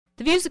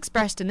The views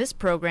expressed in this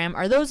program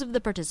are those of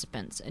the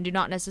participants and do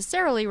not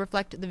necessarily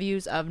reflect the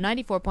views of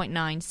 94.9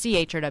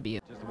 CHRW.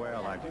 Just the way I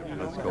like it.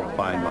 Let's go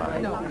find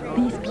mine.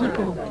 These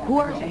people, who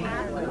are they?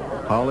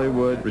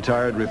 Hollywood,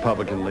 retired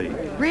Republican League.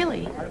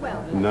 Really?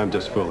 And I'm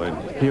just fooling.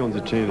 He owns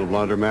a chain of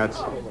laundromats.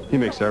 He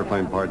makes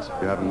airplane parts.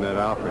 You haven't met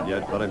Alfred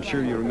yet, but I'm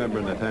sure you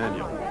remember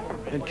Nathaniel.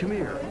 And come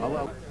here.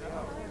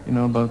 You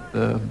know about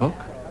the book?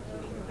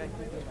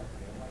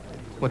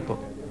 What book?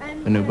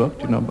 The new book?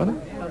 Do you know about it?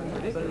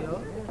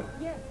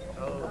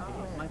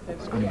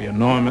 It's going to be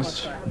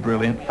enormous,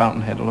 brilliant,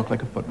 fountainhead. It'll look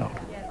like a footnote.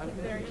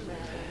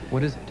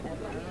 What is it?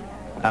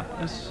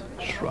 Atlas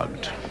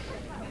Shrugged.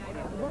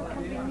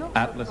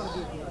 Atlas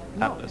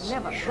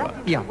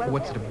Shrugged. Yeah,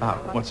 what's it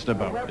about? What's it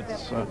about?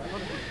 It's, I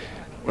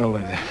don't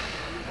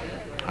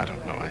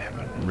know. I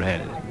haven't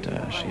read it.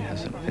 She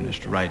hasn't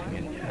finished writing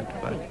it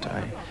yet, but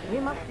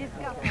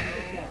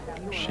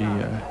she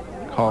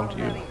called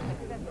you.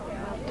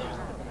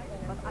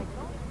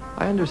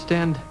 I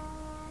understand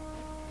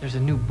there's a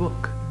new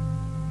book.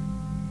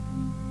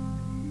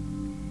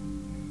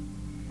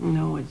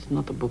 No, it's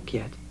not a book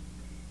yet.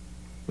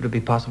 Would it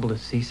be possible to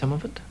see some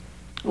of it?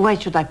 Why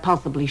should I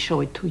possibly show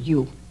it to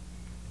you?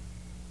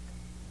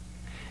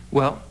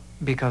 Well,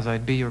 because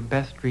I'd be your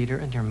best reader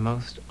and your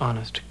most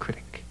honest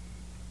critic.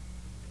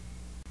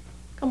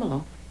 Come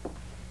along.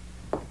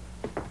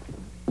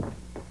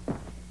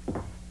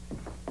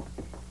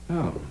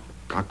 Oh,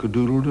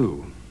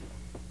 cock-a-doodle-doo.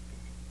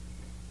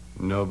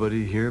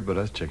 Nobody here but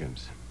us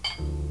chickens.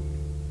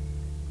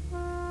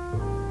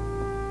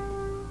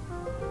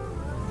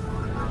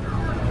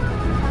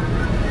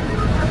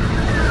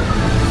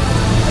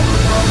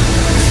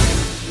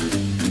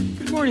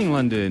 Good morning,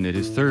 London. It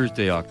is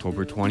Thursday,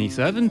 October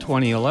 27,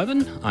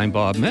 2011. I'm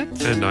Bob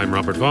Metz. And I'm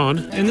Robert Vaughn.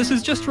 And this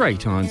is Just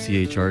Right on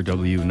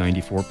CHRW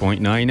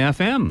 94.9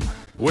 FM.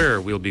 Where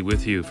we'll be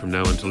with you from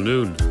now until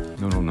noon.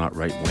 No, not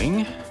right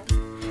wing.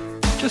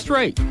 Just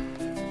right.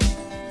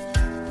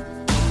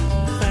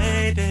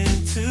 Fade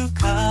into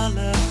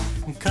color,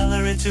 and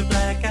color into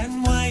black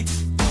and white.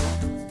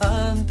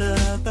 Under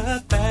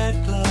the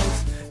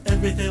bedclothes,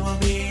 everything will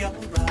be alright.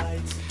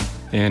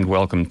 And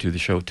welcome to the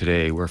show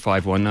today, where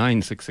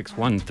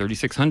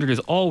 519-661-3600 is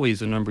always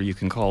the number you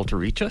can call to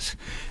reach us.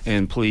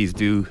 And please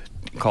do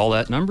call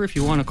that number if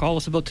you want to call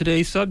us about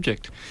today's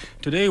subject.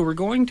 Today we're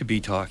going to be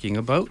talking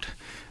about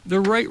the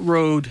right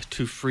road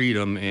to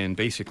freedom, and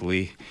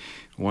basically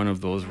one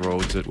of those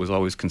roads that was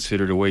always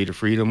considered a way to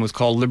freedom was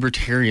called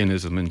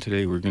libertarianism. And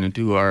today we're going to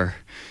do our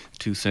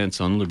 2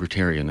 cents on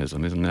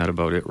libertarianism. Isn't that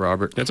about it,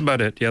 Robert? That's about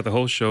it. Yeah, the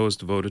whole show is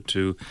devoted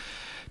to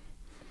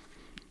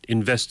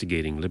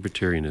investigating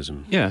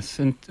libertarianism. Yes,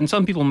 and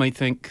some people might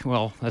think,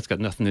 well, that's got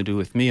nothing to do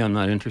with me. I'm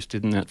not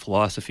interested in that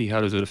philosophy.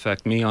 How does it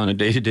affect me on a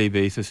day-to-day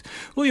basis?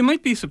 Well, you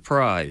might be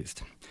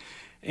surprised.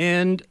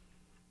 And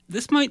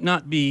this might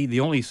not be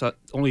the only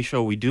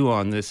show we do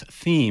on this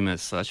theme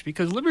as such,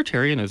 because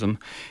libertarianism,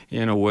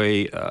 in a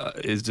way,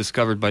 is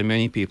discovered by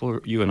many people.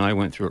 You and I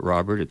went through it,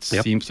 Robert. It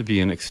seems to be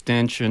an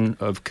extension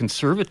of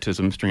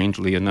conservatism,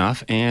 strangely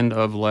enough, and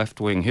of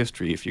left-wing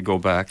history, if you go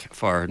back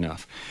far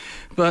enough.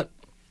 But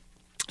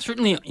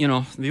certainly, you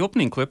know, the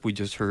opening clip we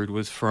just heard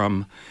was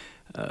from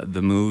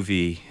the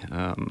movie,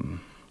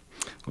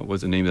 what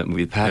was the name of that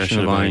movie? Passion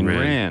of Ayn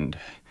Rand,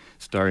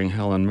 starring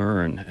Helen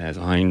Mirren as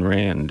Ayn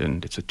Rand,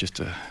 and it's just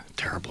a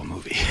terrible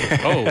movie.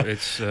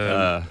 It's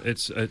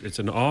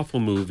an awful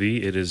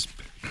movie. It is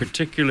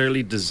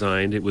particularly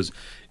designed. It was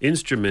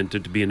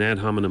instrumented to be an ad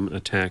hominem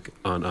attack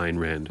on Ayn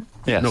Rand.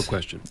 Yes. No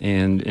question.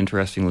 And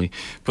interestingly,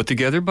 put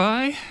together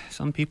by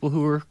some people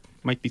who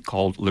might be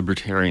called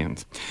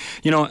libertarians.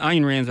 You know,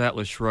 Ayn Rand's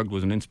Atlas Shrugged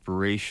was an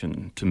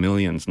inspiration to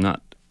millions,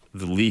 not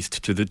the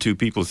least to the two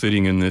people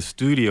sitting in this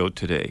studio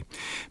today,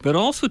 but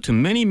also to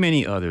many,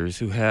 many others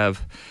who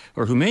have,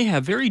 or who may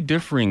have, very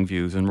differing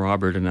views than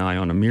Robert and I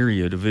on a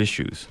myriad of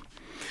issues.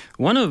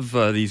 One of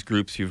these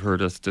groups you've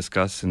heard us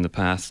discuss in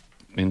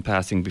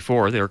passing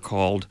before, they're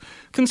called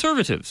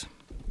conservatives.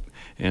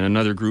 And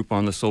another group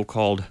on the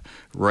so-called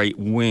right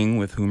wing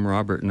with whom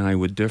Robert and I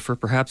would differ,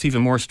 perhaps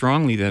even more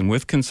strongly than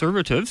with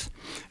conservatives.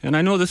 And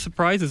I know this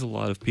surprises a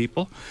lot of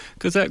people,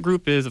 because that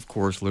group is, of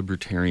course,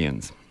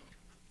 libertarians.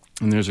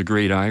 And there's a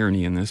great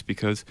irony in this,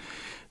 because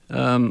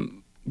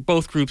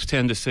both groups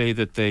tend to say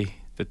that they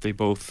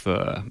both,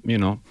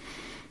 that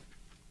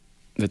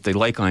they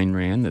like Ayn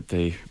Rand, that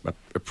they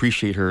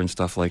appreciate her and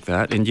stuff like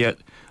that. And yet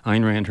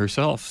Ayn Rand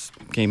herself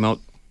came out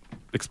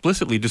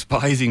explicitly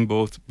despising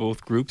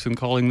both groups and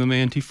calling them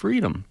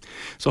anti-freedom.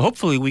 So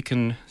hopefully we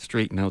can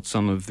straighten out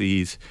some of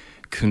these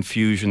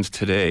confusions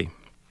today.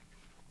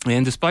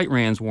 And despite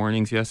Rand's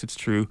warnings, yes, it's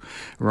true,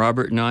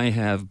 Robert and I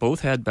have both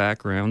had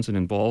backgrounds and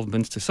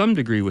involvements to some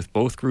degree with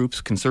both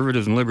groups,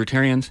 conservatives and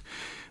libertarians,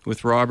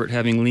 with Robert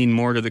having leaned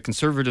more to the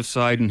conservative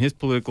side in his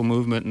political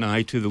movement and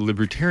I to the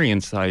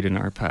libertarian side in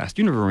our past.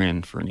 You never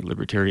ran for any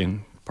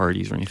libertarian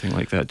parties or anything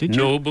like that, did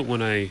you? No, but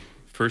when I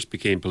first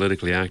became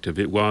politically active,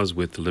 it was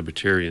with the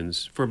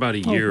Libertarians for about a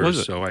year or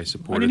so. I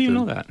supported them. I didn't even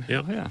know that.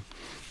 Yeah.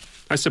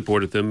 I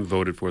supported them,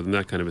 voted for them,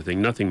 that kind of a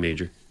thing. Nothing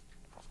major.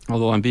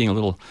 Although I'm being a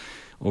little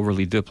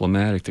overly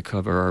diplomatic to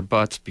cover our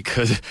butts,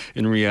 because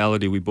in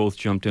reality we both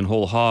jumped in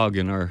whole hog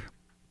in our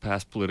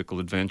past political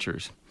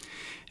adventures.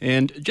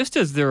 And just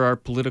as there are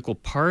political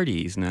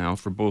parties now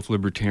for both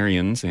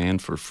libertarians and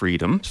for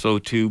freedom, so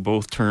too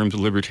both terms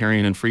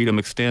libertarian and freedom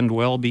extend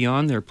well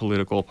beyond their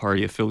political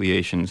party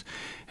affiliations,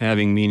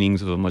 having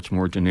meanings of a much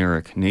more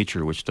generic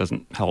nature, which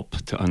doesn't help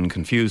to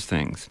unconfuse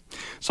things.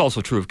 It's also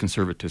true of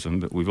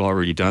conservatism, but we've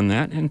already done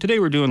that, and today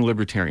we're doing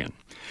libertarian.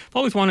 I've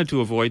always wanted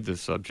to avoid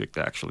this subject,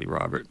 actually,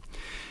 Robert,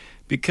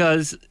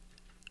 because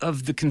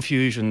of the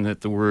confusion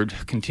that the word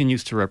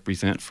continues to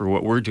represent for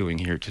what we're doing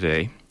here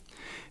today.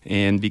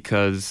 And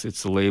because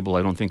it's a label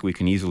I don't think we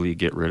can easily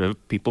get rid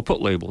of. People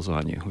put labels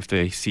on you. If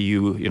they see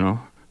you,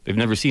 they've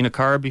never seen a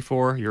car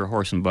before, you're a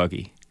horse and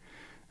buggy,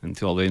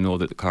 until they know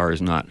that the car is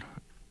not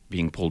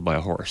being pulled by a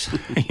horse.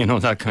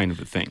 That kind of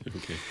a thing.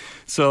 Okay.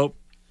 So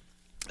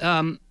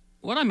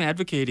what I'm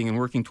advocating and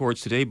working towards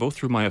today, both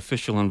through my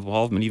official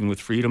involvement, even with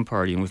Freedom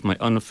Party, and with my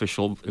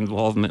unofficial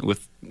involvement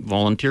with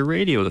Volunteer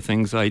Radio, the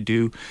things I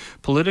do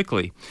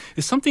politically,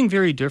 is something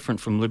very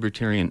different from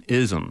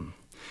libertarianism.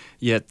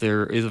 Yet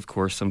there is, of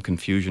course, some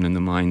confusion in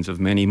the minds of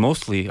many,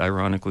 mostly,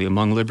 ironically,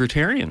 among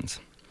libertarians,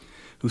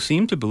 who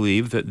seem to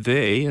believe that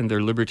they and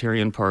their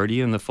Libertarian Party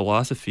and the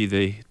philosophy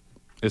they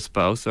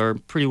espouse are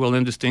pretty well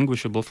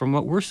indistinguishable from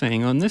what we're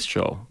saying on this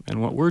show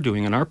and what we're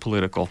doing in our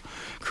political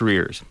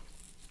careers.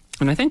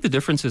 And I think the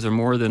differences are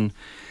more than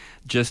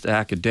just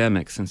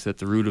academic, since at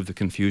the root of the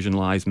confusion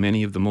lies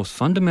many of the most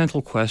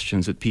fundamental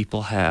questions that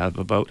people have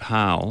about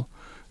how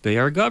they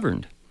are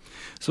governed.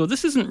 So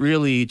this isn't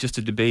really just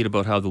a debate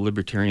about how the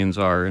libertarians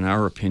are, in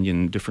our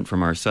opinion, different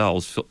from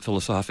ourselves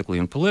philosophically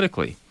and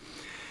politically.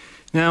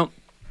 Now,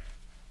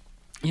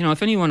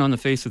 if anyone on the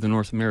face of the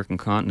North American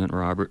continent,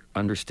 Robert,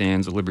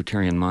 understands the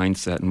libertarian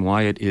mindset and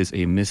why it is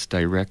a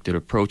misdirected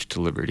approach to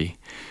liberty,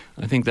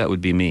 I think that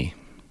would be me.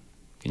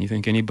 Can you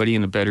think anybody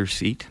in a better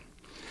seat?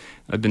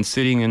 I've been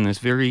sitting in this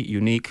very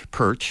unique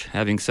perch,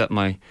 having set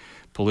my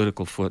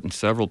political foot in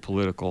several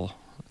political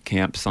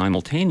camp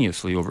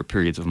simultaneously over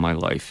periods of my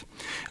life.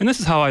 And this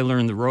is how I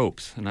learned the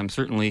ropes. And I'm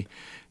certainly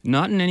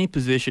not in any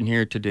position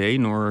here today,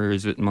 nor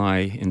is it my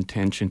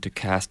intention to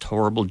cast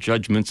horrible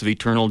judgments of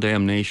eternal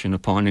damnation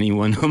upon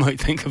anyone who might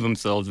think of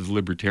themselves as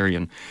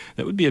libertarian.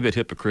 That would be a bit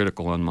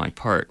hypocritical on my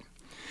part.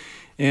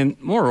 And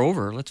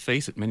moreover, let's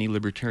face it, many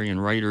libertarian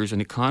writers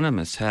and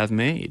economists have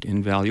made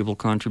invaluable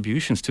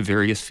contributions to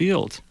various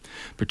fields,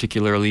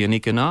 particularly in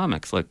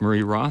economics, like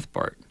Murray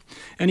Rothbard,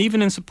 and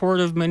even in support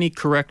of many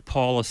correct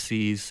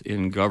policies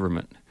in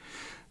government.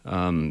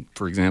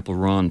 For example,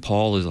 Ron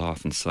Paul is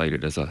often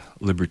cited as a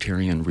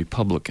libertarian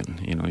Republican.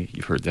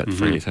 You've heard that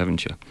phrase,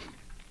 haven't you?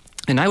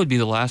 And I would be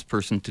the last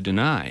person to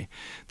deny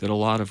that a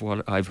lot of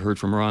what I've heard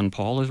from Ron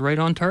Paul is right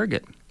on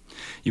target.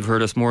 You've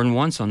heard us more than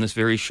once on this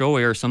very show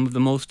air some of the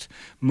most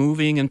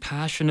moving and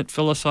passionate,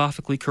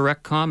 philosophically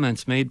correct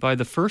comments made by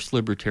the first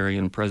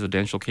libertarian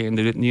presidential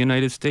candidate in the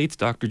United States,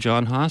 Dr.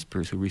 John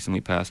Hospers, who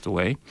recently passed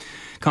away.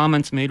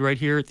 Comments made right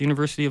here at the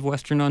University of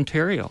Western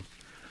Ontario.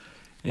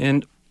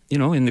 And,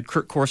 in the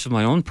course of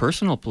my own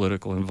personal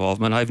political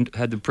involvement, I've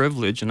had the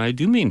privilege, and I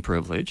do mean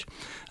privilege,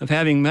 of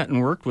having met and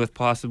worked with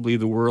possibly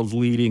the world's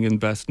leading and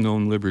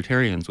best-known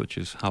libertarians, which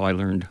is how I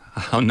learned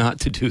how not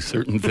to do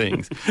certain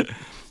things.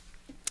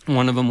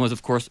 One of them was,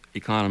 of course,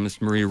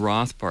 economist Murray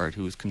Rothbard,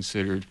 who was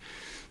considered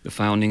the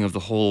founder of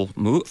the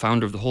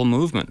whole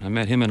movement. I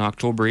met him in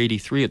October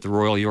 '83 at the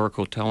Royal York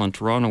Hotel in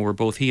Toronto, where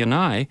both he and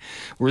I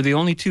were the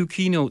only two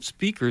keynote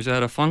speakers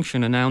at a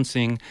function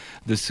announcing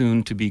the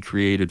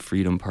soon-to-be-created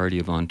Freedom Party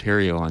of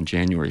Ontario on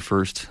January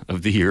 1st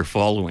of the year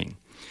following.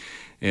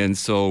 And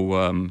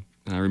so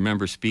I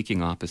remember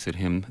speaking opposite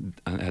him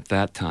at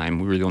that time.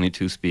 We were the only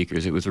two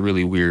speakers. It was a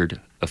really weird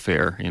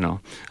affair,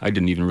 I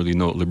didn't even really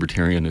know what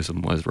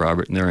libertarianism was,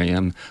 Robert, and there I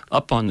am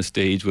up on the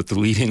stage with the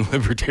leading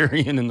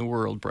libertarian in the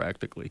world,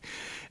 practically,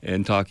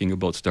 and talking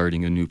about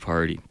starting a new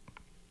party.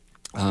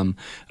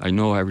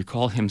 I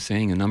recall him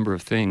saying a number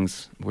of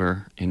things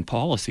where in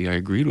policy I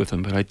agreed with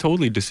him, but I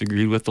totally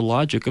disagreed with the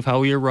logic of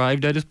how he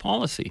arrived at his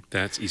policy.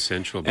 That's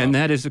essential, Bob. And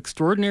that is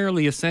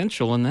extraordinarily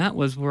essential, and that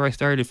was where I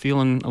started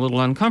feeling a little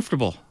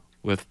uncomfortable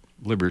with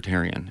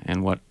libertarian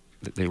and what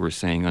they were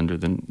saying under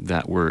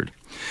that word.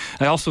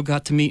 I also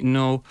got to meet and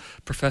know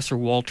Professor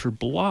Walter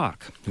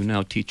Block, who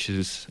now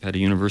teaches at a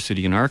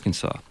university in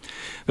Arkansas.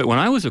 But when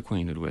I was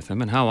acquainted with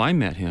him, and how I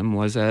met him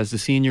was as the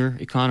senior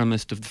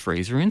economist of the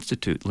Fraser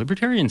Institute.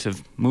 Libertarians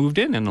have moved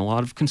in a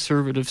lot of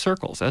conservative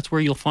circles. That's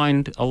where you'll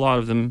find a lot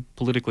of them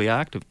politically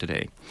active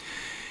today.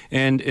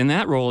 And in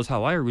that role is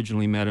how I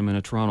originally met him in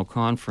a Toronto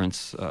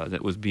conference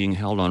that was being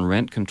held on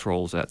rent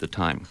controls at the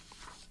time.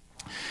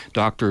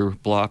 Dr.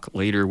 Block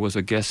later was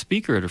a guest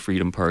speaker at a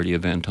Freedom Party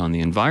event on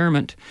the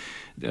environment,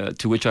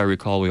 to which I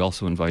recall we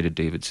also invited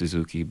David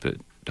Suzuki, but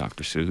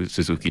Dr.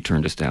 Suzuki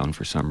turned us down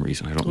for some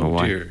reason. I don't know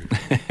why. Dear.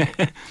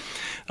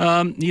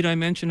 Need I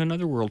mention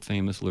another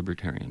world-famous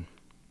libertarian,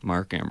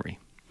 Mark Emery.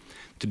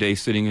 today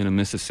sitting in a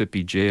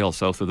Mississippi jail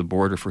south of the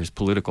border for his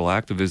political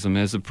activism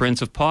as the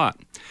Prince of Pot,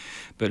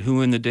 but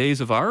who in the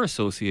days of our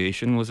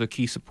association was a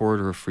key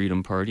supporter of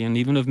Freedom Party and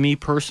even of me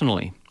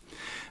personally.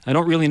 I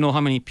don't really know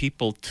how many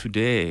people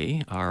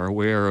today are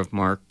aware of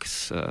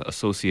Mark's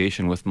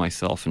association with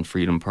myself and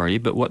Freedom Party,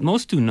 but what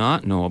most do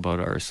not know about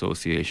our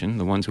association,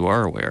 the ones who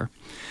are aware,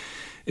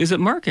 is that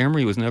Mark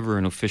Emery was never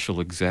an official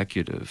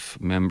executive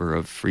member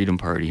of Freedom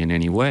Party in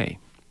any way.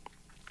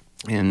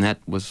 And that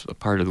was a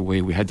part of the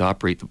way we had to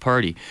operate the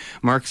party.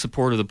 Mark's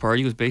support of the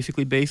party was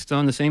basically based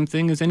on the same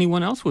thing as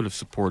anyone else would have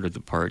supported the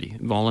party: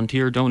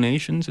 volunteer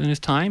donations and his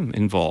time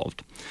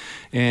involved.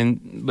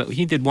 But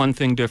he did one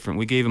thing different.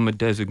 We gave him a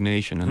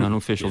designation, an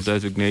unofficial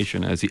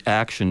designation as the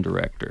action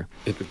director.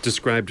 It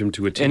described him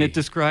to a T. And it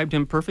described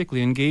him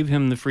perfectly and gave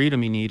him the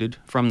freedom he needed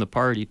from the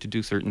party to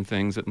do certain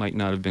things that might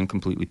not have been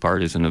completely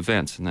partisan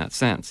events in that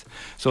sense.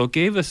 So it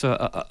gave us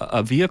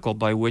a vehicle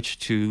by which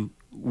to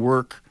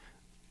work,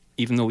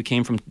 even though we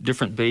came from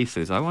different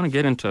bases. I want to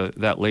get into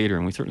that later,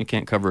 and we certainly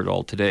can't cover it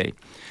all today.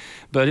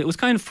 But it was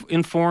kind of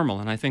informal,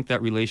 and I think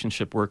that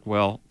relationship worked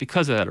well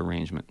because of that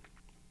arrangement.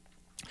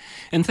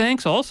 And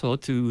thanks also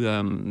to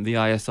the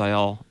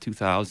ISIL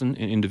 2000,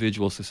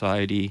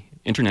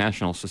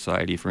 International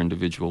Society for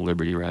Individual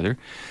Liberty,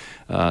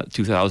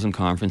 2000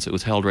 conference. It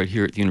was held right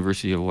here at the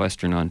University of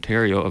Western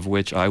Ontario, of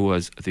which I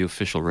was the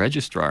official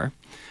registrar.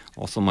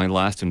 Also my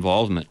last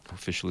involvement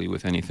officially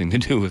with anything to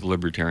do with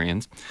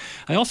libertarians.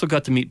 I also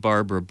got to meet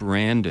Barbara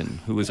Brandon,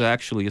 who was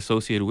actually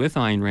associated with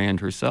Ayn Rand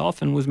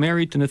herself and was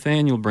married to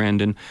Nathaniel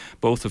Brandon,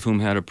 both of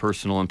whom had a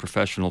personal and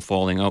professional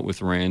falling out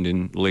with Rand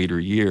in later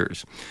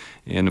years.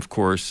 And of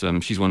course,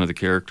 she's one of the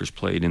characters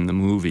played in the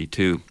movie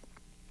too.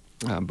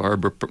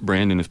 Barbara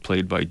Brandon is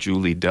played by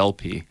Julie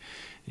Delpy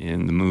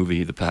in the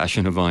movie The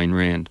Passion of Ayn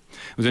Rand.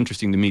 It was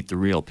interesting to meet the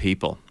real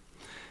people.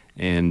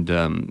 And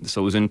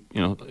so it was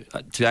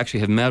to actually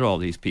have met all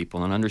these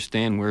people and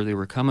understand where they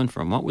were coming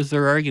from. What was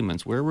their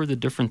arguments? Where were the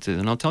differences?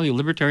 And I'll tell you,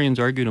 libertarians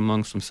argued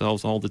amongst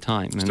themselves all the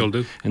time. Still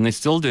do. And they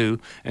still do.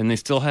 And they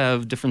still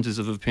have differences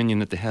of opinion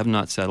that they have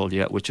not settled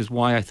yet, which is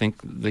why I think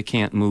they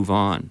can't move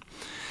on.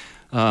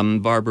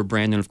 Barbara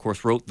Brandon, of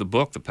course, wrote the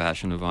book, The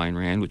Passion of Ayn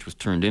Rand, which was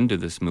turned into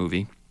this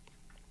movie,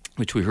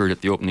 which we heard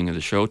at the opening of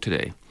the show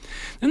today.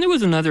 Then there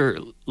was another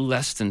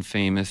less than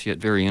famous, yet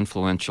very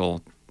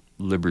influential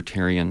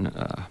libertarian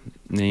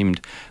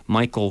named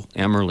Michael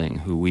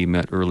Emmerling, who we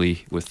met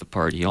early with the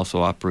party. He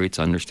also operates,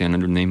 I understand,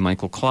 under the name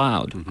Michael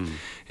Cloud. Mm-hmm.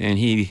 And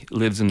he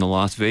lives in the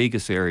Las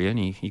Vegas area, and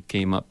he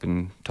came up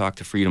and talked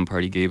to Freedom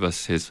Party, gave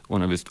us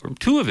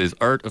two of his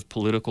Art of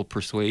Political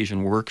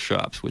Persuasion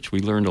workshops, which we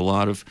learned a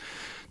lot of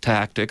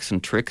tactics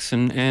and tricks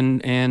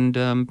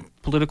and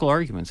political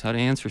arguments, how to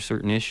answer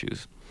certain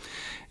issues.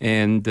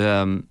 And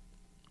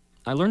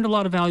I learned a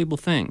lot of valuable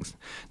things.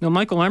 Now,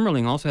 Michael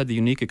Emmerling also had the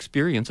unique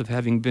experience of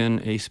having been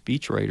a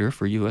speechwriter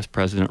for U.S.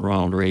 President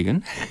Ronald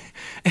Reagan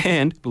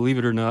and, believe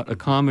it or not, a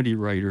comedy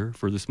writer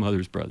for the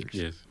Smothers Brothers.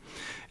 Yes.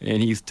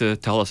 And he used to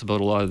tell us about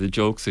a lot of the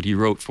jokes that he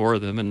wrote for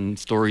them and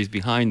stories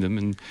behind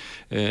them.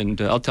 And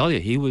I'll tell you,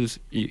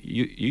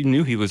 you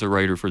knew he was a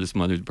writer for the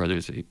Smothers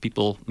Brothers.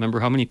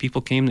 Remember how many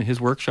people came to his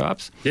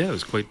workshops? Yeah, it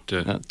was quite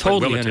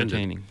totally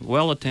entertaining.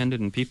 Well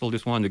attended, and people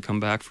just wanted to come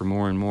back for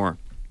more and more.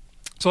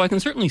 So I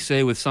can certainly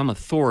say with some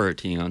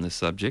authority on this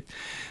subject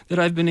that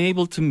I've been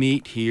able to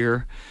meet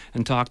here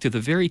and talk to the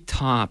very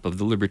top of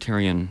the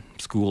libertarian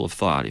school of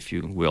thought, if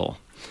you will,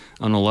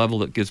 on a level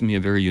that gives me a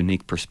very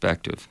unique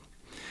perspective.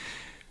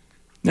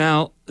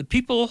 Now, the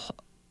people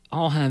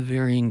all have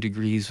varying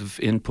degrees of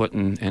input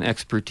and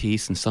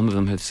expertise, and some of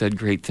them have said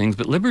great things,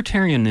 but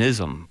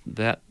libertarianism,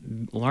 that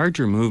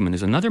larger movement,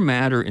 is another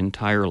matter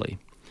entirely,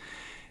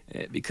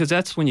 because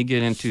that's when you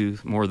get into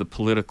more of the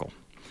political.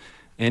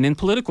 And in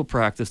political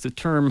practice, the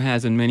term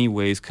has in many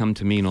ways come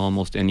to mean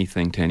almost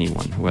anything to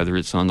anyone, whether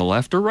it's on the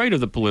left or right of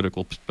the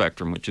political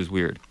spectrum, which is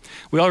weird.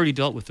 We already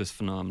dealt with this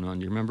phenomenon.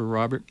 Do you remember,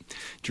 Robert?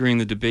 During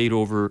the debate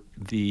over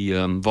the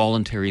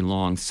voluntary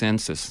long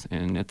census,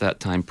 and at that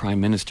time, Prime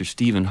Minister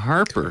Stephen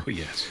Harper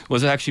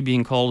was actually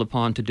being called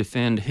upon to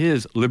defend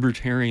his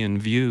libertarian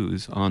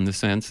views on the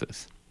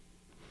census.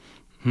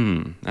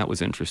 That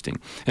was interesting.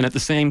 And at the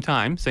same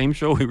time, same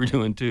show we were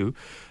doing too,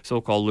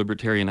 so-called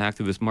libertarian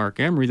activist Mark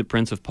Emery, the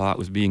Prince of Pot,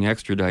 was being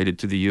extradited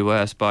to the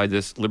U.S. by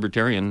this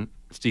libertarian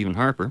Stephen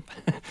Harper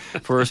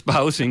for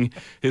espousing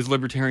his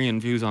libertarian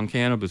views on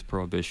cannabis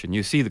prohibition.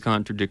 You see the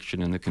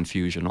contradiction and the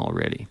confusion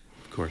already.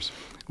 Of course.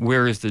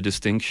 Where is the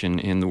distinction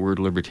in the word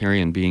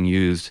libertarian being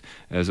used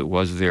as it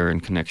was there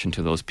in connection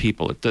to those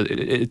people?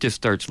 It just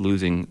starts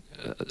losing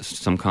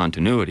some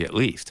continuity, at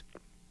least.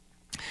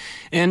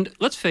 And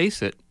let's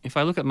face it, if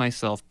I look at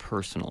myself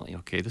personally,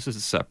 okay, this is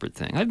a separate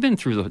thing. I've been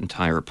through the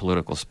entire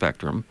political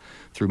spectrum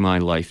through my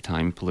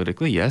lifetime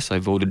politically. Yes, I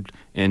voted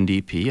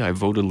NDP, I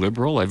voted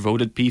Liberal, I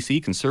voted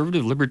PC,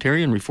 Conservative,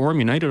 Libertarian, Reform,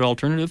 United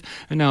Alternative,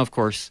 and now, of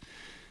course,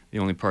 the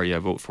only party I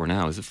vote for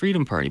now is the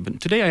Freedom Party. But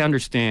today I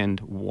understand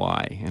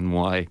why, and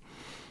why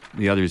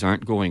the others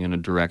aren't going in a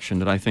direction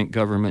that I think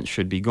government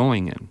should be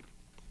going in.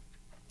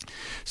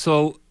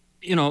 So,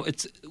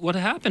 it's what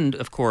happened,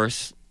 of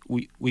course,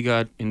 we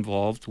got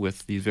involved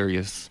with these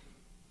various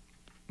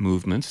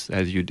movements,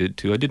 as you did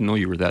too. I didn't know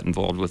you were that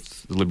involved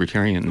with the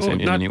Libertarians.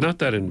 Not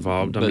that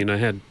involved. But, I mean, I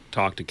had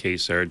talked to Kay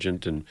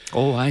Sargent and...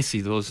 Oh, I see.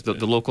 Those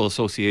the local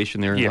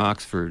association there in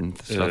Oxford and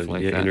stuff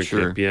like that. Interkip,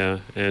 sure. Yeah,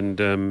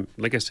 and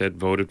like I said,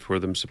 voted for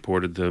them,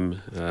 supported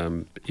them.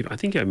 I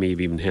think I may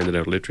have even handed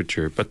out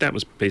literature, but that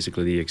was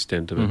basically the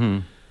extent of it.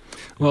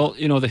 Mm-hmm. Well,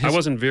 you know, I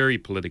wasn't very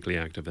politically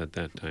active at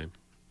that time.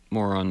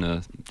 More on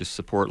the just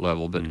support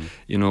level, but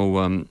you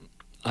know,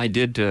 I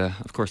did.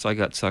 Of course, I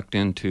got sucked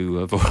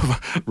into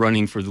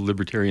running for the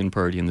Libertarian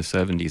Party in the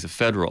 '70s, a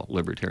federal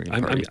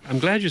Libertarian Party. I'm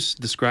glad you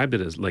described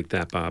it as like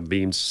that, Bob,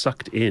 being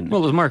sucked in.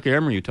 Well, it was Mark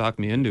Emery who talked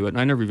me into it, and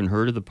I never even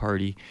heard of the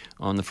party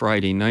on the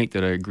Friday night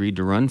that I agreed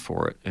to run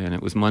for it, and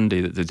it was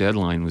Monday that the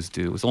deadline was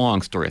due. It was a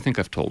long story. I think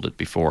I've told it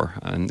before,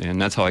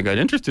 and that's how I got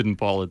interested in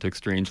politics,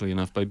 strangely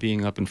enough, by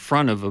being up in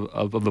front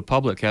of the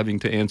public, having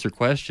to answer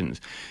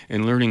questions,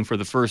 and learning for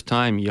the first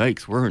time,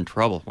 yikes, we're in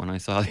trouble, when I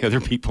saw the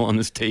other people on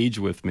the stage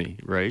with me.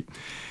 Right,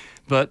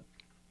 but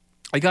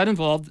I got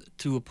involved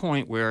to a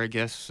point where I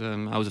guess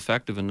I was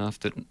effective enough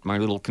that my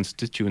little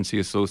constituency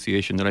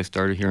association that I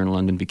started here in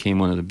London became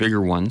one of the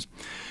bigger ones.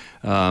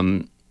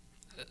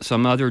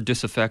 Some other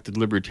disaffected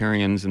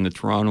libertarians in the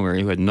Toronto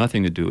area who had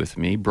nothing to do with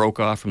me broke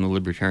off from the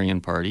Libertarian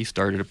Party,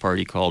 started a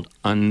party called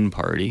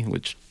Unparty,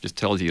 which just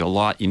tells you a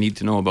lot you need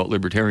to know about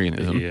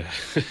libertarianism.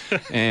 Yeah.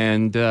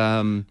 And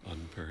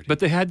Unparty. but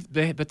they had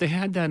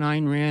that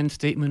Ayn Rand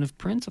statement of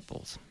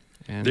principles.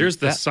 And there's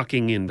the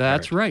sucking in part.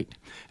 That's right.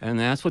 And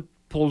that's what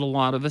pulled a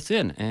lot of us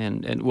in.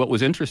 And what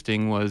was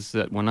interesting was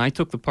that when I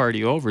took the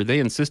party over, they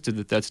insisted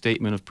that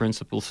statement of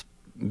principles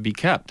be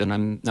kept.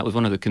 And that was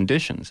one of the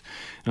conditions.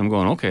 And I'm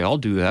going, okay, I'll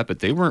do that. But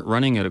they weren't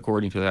running it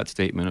according to that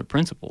statement of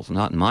principles,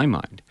 not in my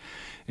mind.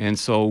 And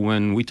so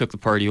when we took the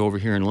party over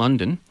here in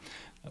London,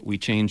 we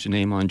changed the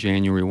name on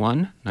January 1,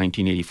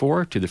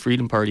 1984 to the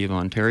Freedom Party of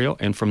Ontario,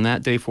 and from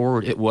that day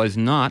forward, it was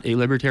not a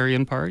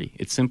Libertarian Party.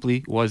 It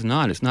simply was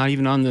not. It's not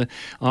even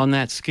on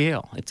that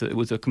scale. It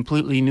was a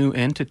completely new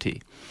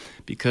entity,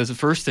 because the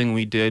first thing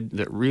we did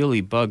that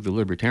really bugged the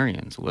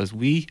Libertarians was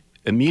we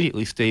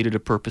immediately stated a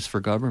purpose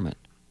for government,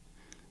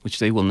 which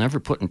they will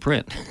never put in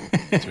print.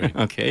 That's right.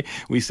 Okay?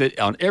 We said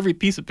on every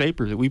piece of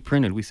paper that we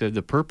printed, we said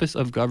the purpose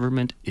of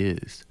government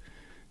is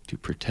to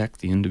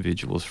protect the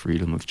individual's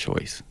freedom of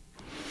choice.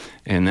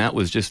 And that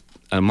was just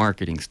a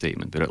marketing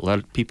statement, that it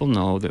let people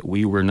know that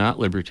we were not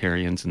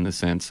libertarians in the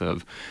sense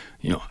of,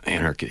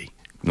 anarchy,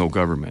 no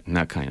government, and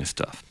that kind of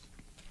stuff.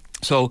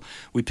 So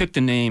we picked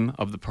a name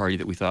of the party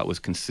that we thought was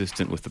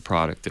consistent with the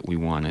product that we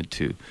wanted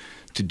to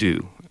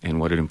do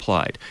and what it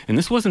implied. And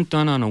this wasn't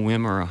done on a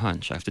whim or a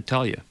hunch, I have to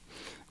tell you.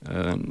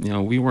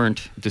 We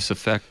weren't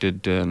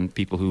disaffected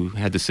people who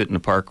had to sit in the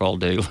park all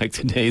day like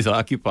today's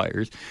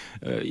occupiers.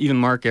 Even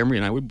Mark Emery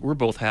and I, we're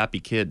both happy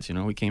kids.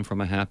 We came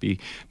from a happy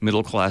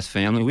middle-class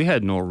family. We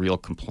had no real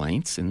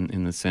complaints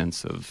in the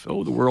sense of,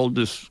 the world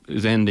is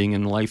ending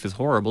and life is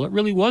horrible. It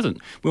really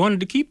wasn't. We wanted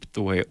to keep it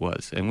the way it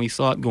was, and we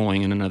saw it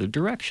going in another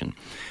direction.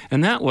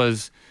 And that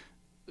was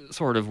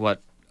sort of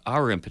what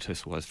our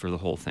impetus was for the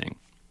whole thing.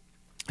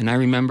 And I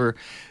remember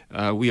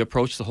we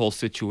approached the whole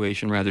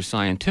situation rather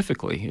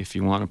scientifically, if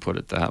you want to put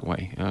it that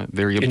way.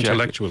 Very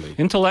objective.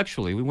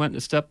 Intellectually. We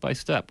went step by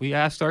step. We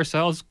asked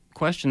ourselves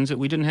questions that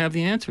we didn't have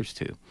the answers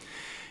to.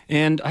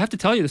 And I have to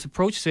tell you, this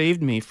approach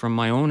saved me from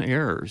my own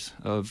errors,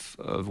 of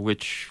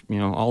which,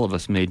 all of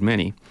us made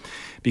many.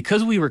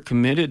 Because we were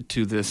committed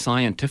to the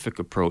scientific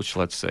approach,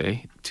 let's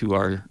say,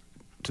 to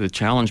the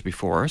challenge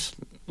before us,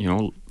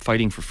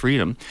 fighting for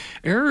freedom,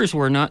 errors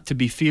were not to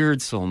be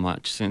feared so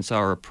much, since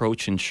our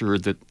approach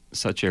ensured that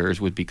such errors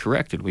would be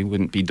corrected. We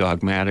wouldn't be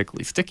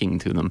dogmatically sticking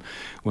to them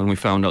when we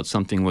found out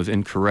something was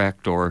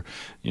incorrect, or,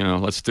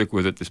 let's stick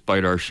with it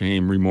despite our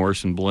shame,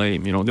 remorse, and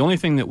blame. The only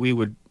thing that we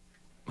would,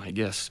 I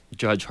guess,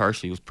 judge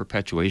harshly was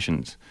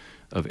perpetuations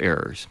of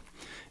errors.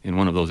 And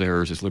one of those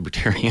errors is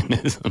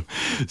libertarianism.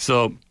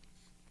 So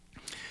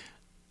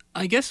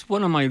I guess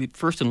one of my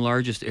first and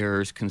largest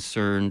errors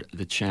concerned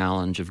the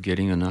challenge of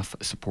getting enough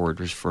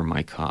supporters for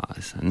my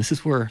cause. And this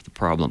is where the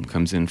problem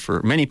comes in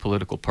for many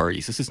political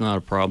parties. This is not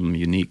a problem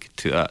unique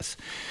to us.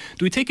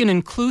 Do we take an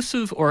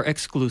inclusive or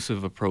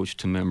exclusive approach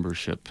to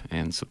membership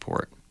and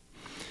support?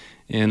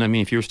 And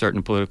if you were starting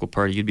a political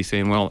party, you'd be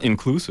saying, well,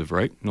 inclusive,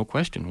 right? No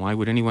question. Why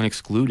would anyone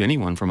exclude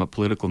anyone from a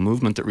political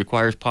movement that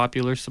requires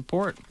popular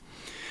support?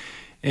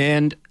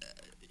 And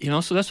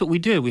so that's what we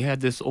did. We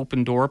had this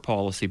open door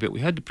policy, but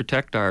we had to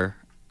protect our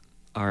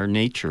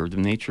nature, the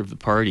nature of the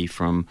party,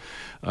 from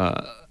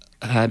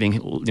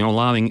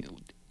allowing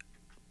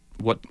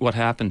what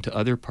happened to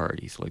other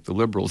parties, like the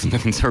Liberals and the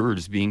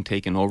Conservatives, being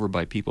taken over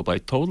by people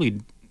with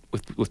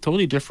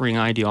totally differing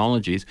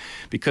ideologies,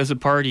 because the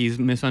parties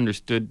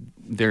misunderstood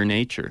their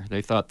nature.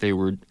 They thought they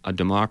were a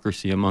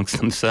democracy amongst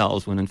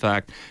themselves, when in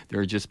fact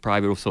they're just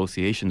private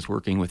associations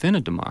working within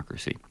a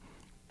democracy.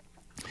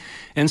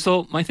 And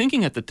so my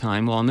thinking at the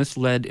time, while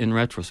misled in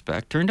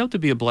retrospect, turned out to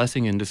be a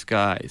blessing in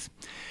disguise,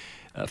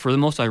 for the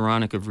most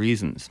ironic of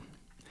reasons.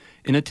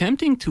 In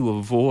attempting to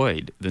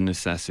avoid the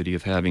necessity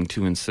of having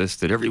to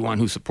insist that everyone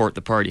who support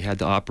the party had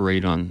to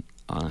operate on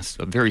a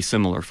very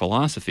similar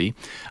philosophy,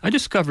 I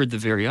discovered the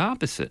very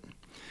opposite.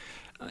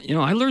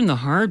 I learned the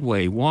hard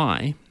way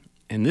why,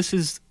 and this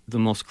is the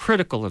most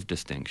critical of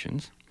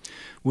distinctions,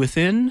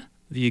 within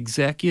the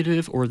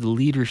executive or the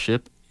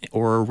leadership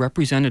or a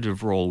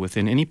representative role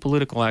within any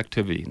political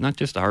activity, not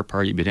just our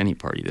party, but any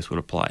party, this would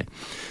apply,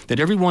 that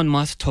everyone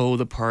must toe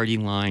the party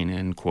line,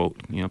 end quote.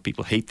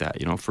 People hate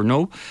that. For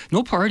no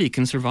party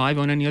can survive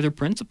on any other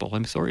principle.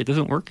 I'm sorry, it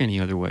doesn't work any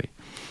other way.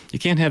 You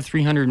can't have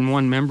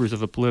 301 members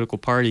of a political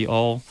party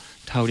all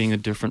touting a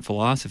different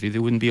philosophy.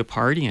 There wouldn't be a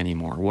party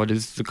anymore. What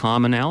is the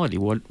commonality?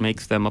 What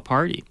makes them a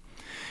party?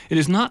 It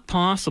is not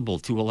possible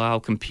to allow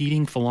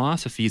competing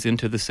philosophies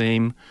into the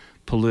same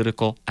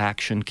political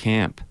action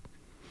camp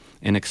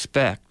and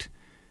expect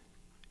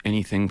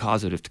anything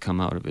positive to come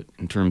out of it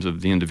in terms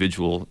of the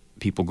individual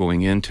people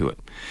going into it.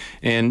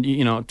 And,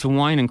 to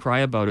whine and cry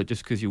about it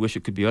just because you wish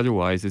it could be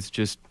otherwise is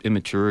just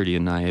immaturity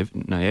and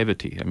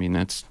naivety. I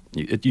mean,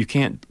 you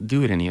can't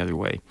do it any other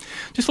way.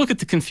 Just look at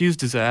the confused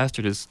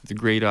disaster, the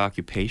great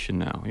occupation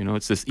now.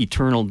 It's this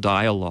eternal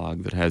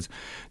dialogue that has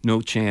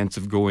no chance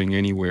of going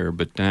anywhere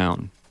but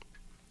down.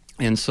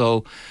 And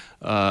so,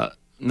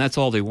 and that's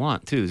all they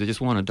want too. They just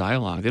want a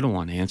dialogue. They don't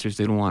want answers.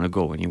 They don't want to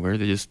go anywhere.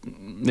 They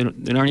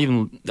aren't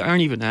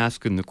even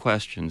asking the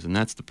questions, and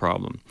that's the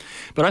problem.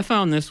 But I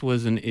found this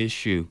was an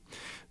issue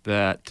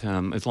that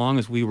as long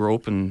as we were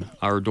open,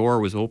 our door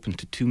was open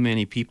to too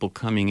many people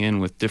coming in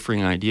with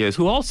differing ideas,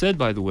 who all said,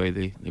 by the way,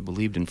 they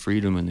believed in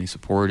freedom and they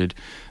supported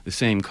the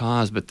same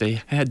cause, but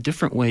they had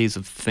different ways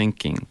of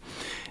thinking.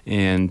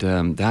 And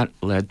that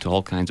led to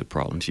all kinds of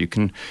problems.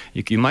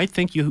 You might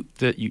think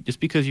that just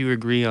because you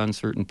agree on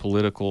certain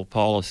political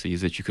policies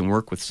that you can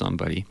work with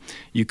somebody.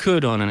 You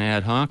could on an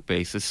ad hoc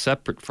basis,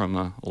 separate from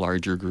a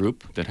larger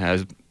group that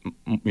has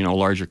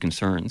larger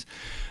concerns.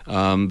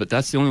 But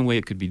that's the only way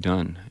it could be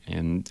done.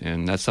 And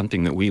that's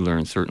something that we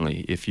learned,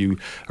 certainly. If you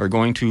are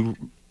going to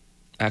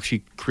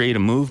actually create a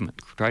movement,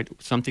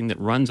 something that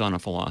runs on a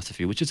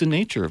philosophy, which is the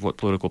nature of what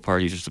political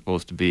parties are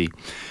supposed to be,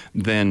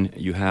 then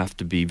you have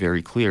to be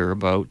very clear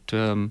about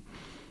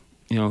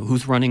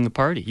who's running the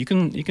party. You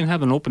can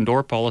have an open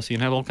door policy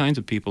and have all kinds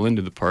of people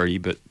into the party,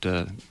 but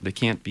they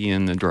can't be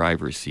in the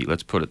driver's seat.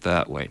 Let's put it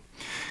that way.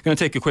 I'm going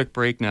to take a quick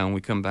break now. When we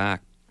come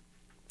back,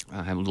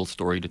 I have a little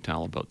story to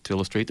tell to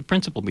illustrate the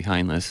principle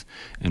behind this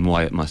and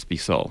why it must be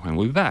so. And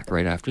we'll be back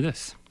right after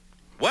this.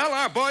 Well,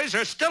 our boys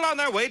are still on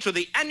their way to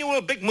the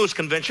annual Big Moose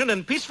Convention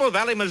in Peaceful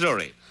Valley,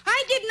 Missouri.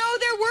 I didn't know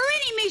there were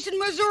any moose in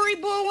Missouri,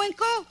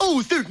 Bullwinkle.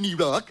 Oh, certainly,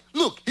 Rock.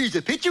 Look, here's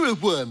a picture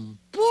of one.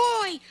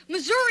 Boy,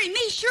 Missouri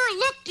moose sure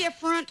look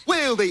different.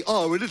 Well, they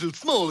are a little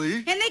smaller.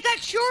 And they got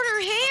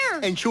shorter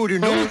hair. And shorter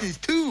noses,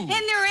 too. And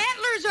their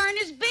antlers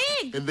aren't as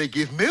big. And they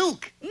give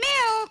milk.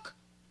 Milk?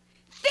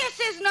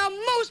 This isn't a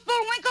moose,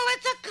 Bullwinkle,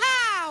 it's a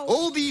cow.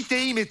 All the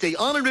same, it's a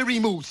honorary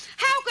moose.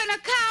 How can a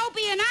cow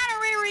be an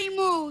honorary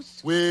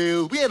moose?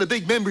 Well, we had a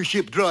big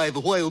membership drive a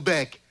while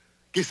back.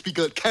 Guess we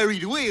got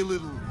carried away a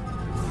little.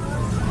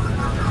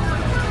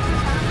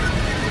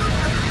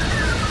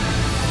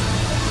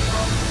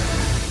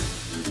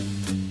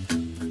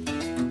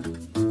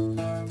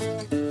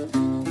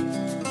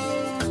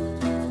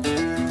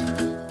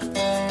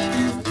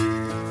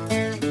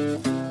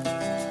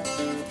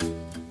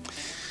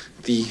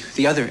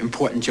 The other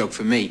important joke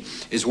for me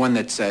is one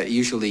that's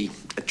usually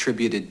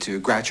attributed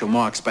to Groucho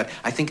Marx, but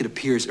I think it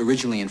appears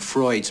originally in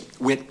Freud's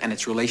Wit and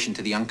its relation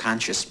to the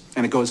unconscious.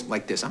 And it goes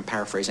like this, I'm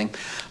paraphrasing.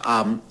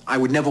 I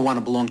would never want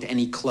to belong to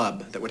any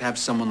club that would have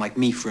someone like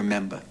me for a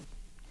member.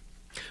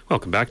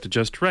 Welcome back to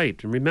Just Right.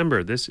 And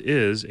remember, this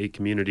is a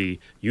community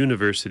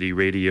university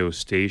radio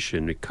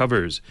station. It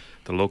covers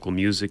the local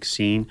music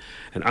scene,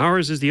 and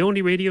ours is the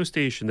only radio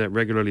station that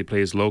regularly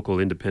plays local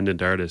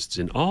independent artists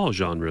in all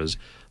genres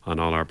on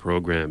all our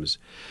programs.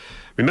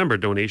 Remember,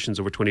 donations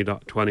over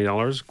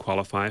 $20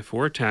 qualify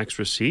for a tax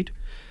receipt.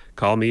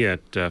 Call me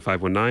at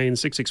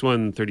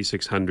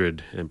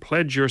 519-661-3600 and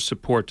pledge your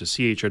support to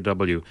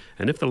CHRW.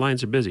 And if the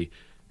lines are busy,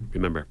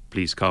 remember,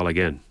 please call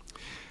again.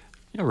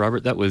 Yeah,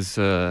 Robert, that was,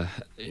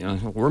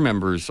 we're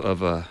members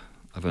of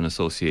an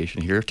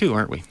association here too,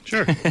 aren't we?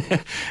 Sure.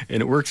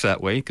 And it works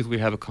that way because we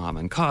have a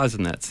common cause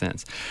in that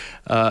sense.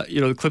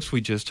 The clips we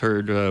just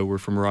heard were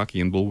from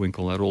Rocky and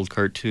Bullwinkle, that old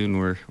cartoon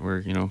where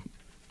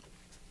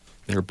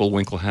their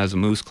Bullwinkle has a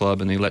moose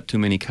club and they let too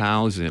many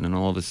cows in, and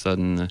all of a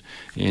sudden the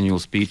annual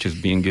speech is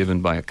being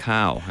given by a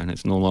cow and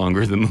it's no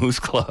longer the moose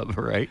club,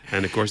 right?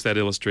 And of course that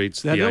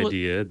illustrates the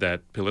idea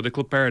that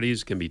political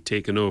parties can be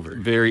taken over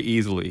very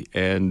easily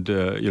and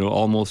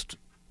almost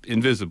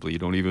invisibly. You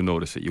don't even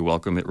notice it. You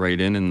welcome it right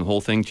in and the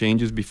whole thing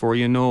changes before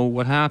you know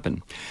what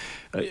happened.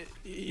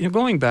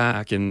 Going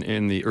back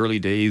in the early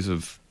days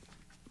of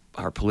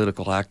our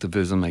political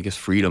activism, I guess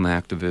freedom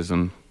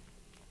activism,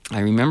 I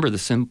remember the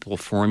simple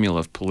formula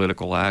of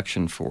political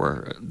action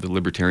for the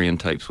libertarian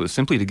types was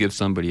simply to give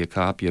somebody a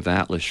copy of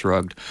Atlas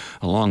Shrugged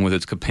along with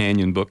its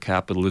companion book,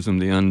 Capitalism,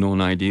 the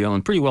Unknown Ideal,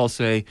 and pretty well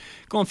say,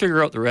 go and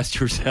figure out the rest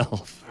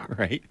yourself,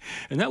 right?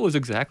 And that was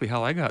exactly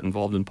how I got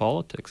involved in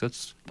politics.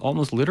 That's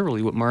almost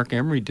literally what Mark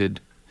Emery did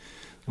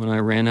when I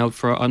ran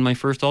out on my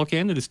first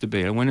all-candidates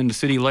debate. I went into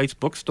City Lights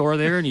bookstore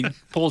there, and he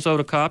pulls out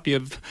a copy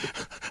of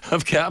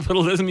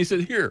Capitalism. He said,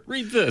 here,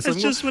 read this.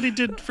 That's just what he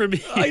did for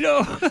me. I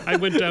know. I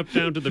went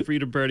down to the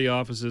Freedom Party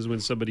offices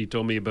when somebody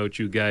told me about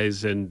you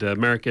guys, and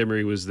Mark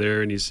Emery was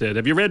there, and he said,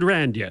 have you read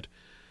Rand yet?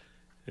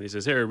 And he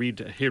says, here,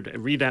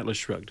 read Atlas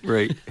Shrugged.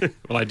 Right.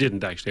 Well, I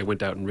didn't, actually. I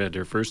went out and read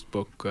her first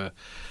book. What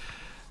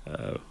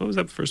was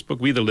that first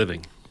book? We the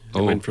Living.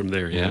 I went from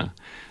there. Yeah.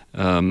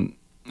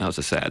 That was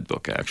a sad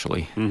book,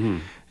 actually,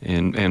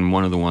 and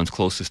one of the ones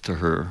closest to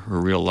her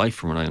real life,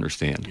 from what I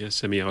understand. Yeah,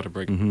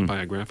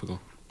 semi-autobiographical.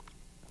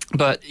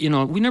 But,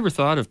 we never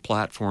thought of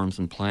platforms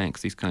and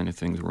planks. These kind of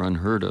things were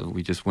unheard of.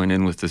 We just went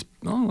in with this,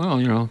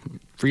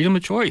 freedom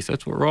of choice.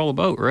 That's what we're all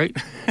about, right?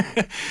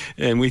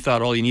 And we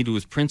thought all you needed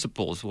was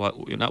principles.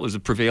 That was a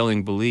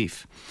prevailing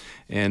belief.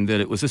 And that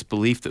it was this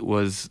belief that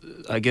was,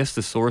 I guess,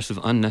 the source of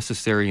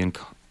unnecessary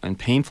and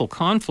painful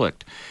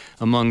conflict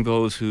among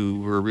those who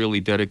were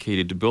really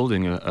dedicated to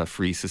building a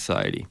free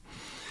society.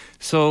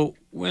 So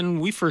when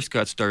we first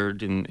got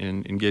started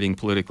in getting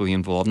politically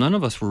involved, none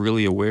of us were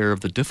really aware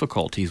of the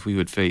difficulties we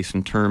would face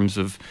in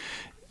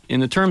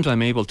the terms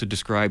I'm able to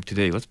describe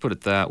today. Let's put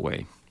it that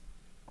way.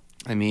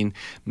 I mean,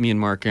 me and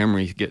Mark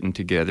Emery getting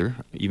together,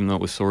 even though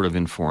it was sort of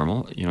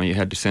informal, you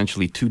had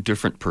essentially two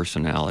different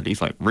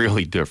personalities, like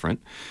really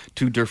different,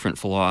 two different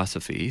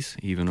philosophies,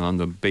 even on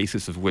the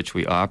basis of which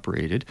we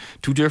operated,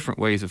 two different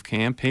ways of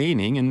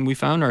campaigning, and we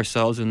found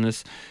ourselves in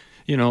this,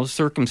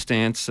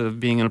 circumstance of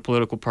being in a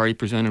political party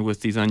presented with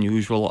these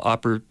unusual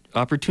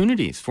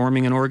opportunities,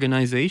 forming an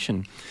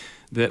organization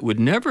that would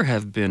never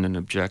have been an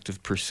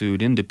objective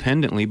pursued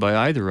independently by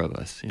either of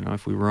us,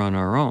 if we were on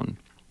our own.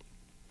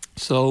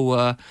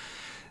 So,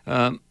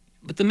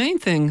 but the main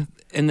thing,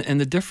 and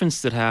the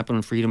difference that happened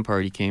when Freedom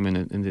Party came in,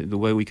 and the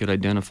way we could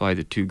identify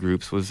the two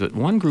groups, was that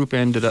one group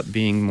ended up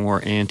being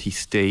more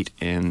anti-state,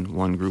 and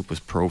one group was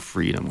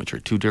pro-freedom, which are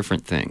two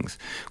different things,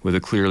 with a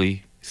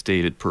clearly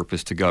stated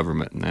purpose to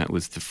government, and that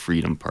was the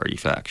Freedom Party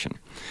faction.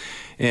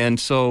 And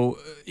so,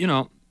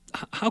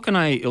 how can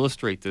I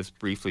illustrate this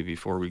briefly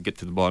before we get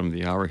to the bottom of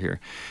the hour here?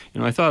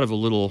 I thought of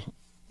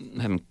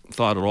haven't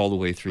thought it all the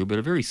way through, but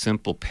a very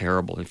simple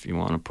parable, if you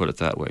want to put it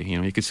that way.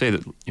 You could say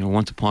that,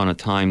 once upon a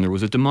time there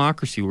was a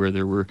democracy where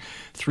there were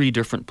three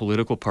different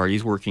political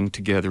parties working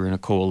together in a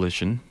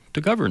coalition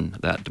to govern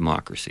that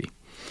democracy.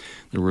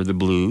 There were the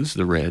Blues,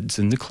 the Reds,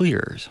 and the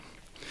Clears.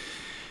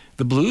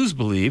 The Blues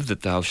believed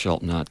that thou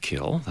shalt not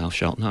kill, thou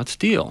shalt not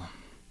steal.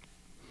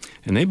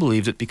 And they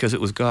believed it because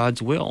it was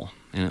God's will,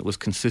 and it was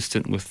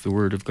consistent with the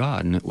Word of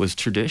God, and it was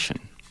tradition.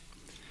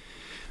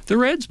 The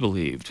Reds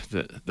believed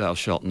that thou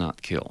shalt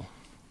not kill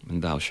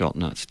and thou shalt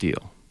not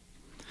steal.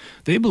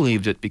 They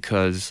believed it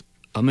because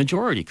a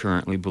majority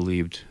currently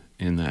believed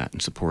in that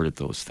and supported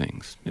those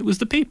things. It was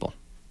the people.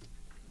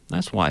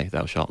 That's why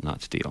thou shalt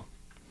not steal.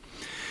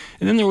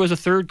 And then there was a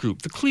third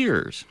group, the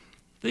Clears.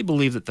 They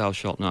believed that thou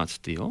shalt not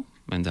steal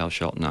and thou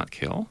shalt not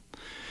kill.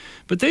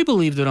 But they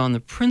believed it on the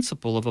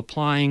principle of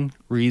applying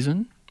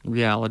reason,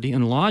 reality,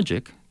 and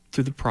logic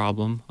to the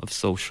problem of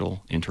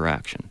social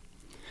interaction,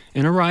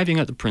 and arriving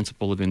at the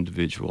principle of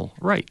individual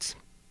rights.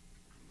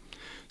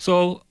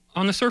 So,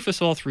 on the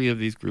surface, all three of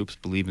these groups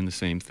believe in the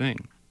same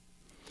thing.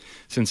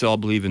 Since they all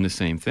believe in the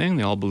same thing,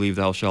 they all believe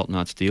thou shalt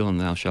not steal and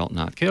thou shalt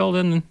not kill,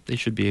 then they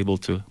should be able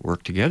to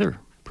work together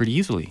pretty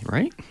easily,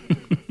 right?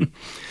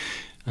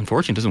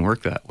 Unfortunately, it doesn't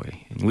work that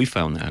way. And we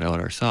found that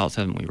out ourselves,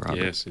 haven't we,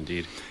 Robert? Yes,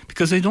 indeed.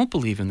 Because they don't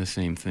believe in the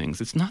same things.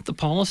 It's not the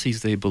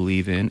policies they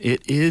believe in.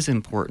 It is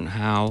important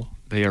how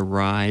they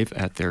arrive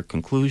at their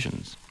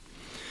conclusions.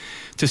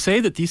 To say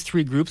that these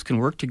three groups can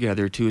work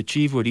together to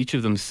achieve what each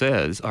of them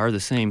says are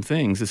the same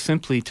things is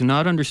simply to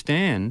not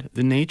understand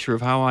the nature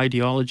of how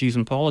ideologies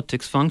and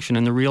politics function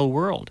in the real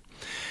world,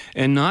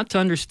 and not to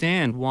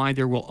understand why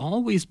there will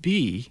always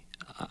be,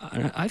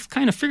 I've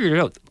kind of figured it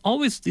out,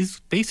 always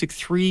these basic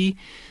three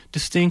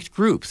distinct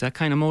groups, that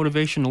kind of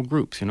motivational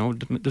groups.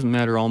 It doesn't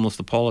matter almost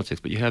the politics,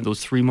 but you have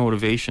those three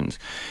motivations,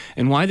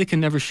 and why they can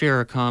never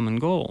share a common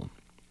goal.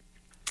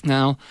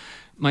 Now,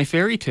 my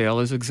fairy tale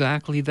is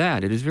exactly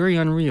that. It is very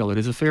unreal. It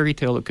is a fairy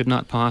tale that could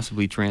not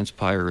possibly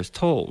transpire as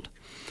told.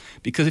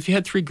 Because if you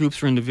had three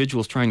groups or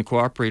individuals trying to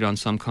cooperate on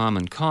some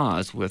common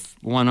cause, with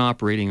one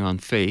operating on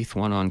faith,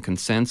 one on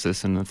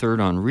consensus, and the third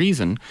on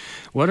reason,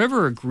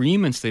 whatever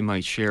agreements they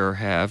might share or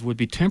have would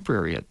be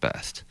temporary at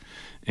best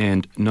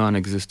and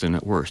non-existent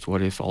at worst.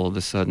 What if all of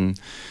a sudden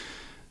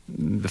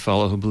the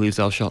fellow who believes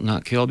thou shalt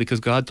not kill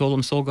because God told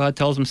him so, God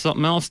tells him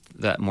something else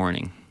that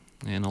morning,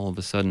 and all of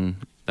a sudden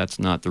that's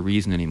not the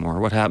reason anymore?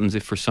 What happens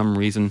if for some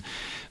reason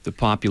the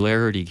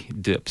popularity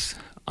dips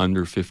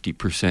under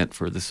 50%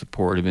 for the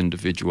support of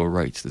individual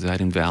rights? Does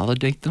that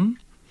invalidate them?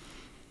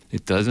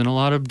 It does in a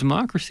lot of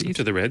democracies.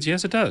 To the Reds,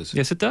 yes, it does.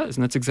 Yes, it does,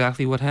 and that's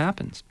exactly what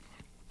happens.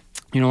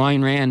 You know,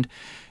 Ayn Rand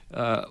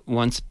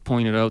once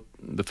pointed out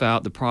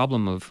the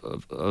problem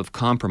of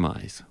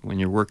compromise when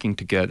you're working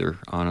together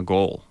on a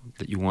goal,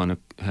 that you want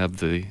to have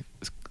the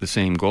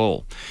same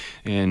goal.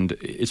 And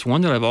it's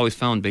one that I've always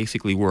found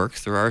basically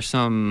works. There are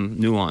some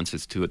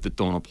nuances to it that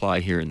don't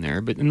apply here and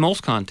there, but in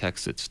most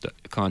contexts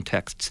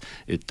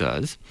it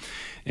does.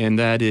 And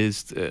that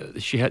is,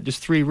 she had just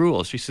 3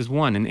 rules. She says,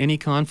 1, in any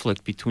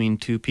conflict between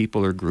 2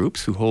 people or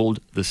groups who hold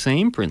the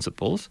same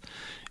principles,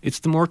 it's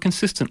the more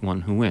consistent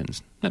one who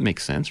wins. That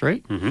makes sense,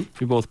 right? Mm-hmm. If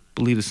we both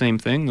believe the same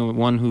thing, the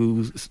one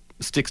who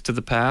sticks to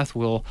the path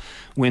will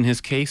win his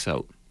case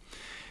out.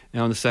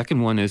 Now, the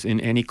second one is in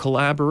any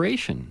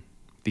collaboration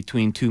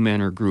between 2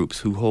 men or groups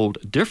who hold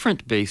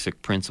different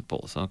basic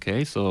principles.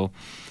 Okay, so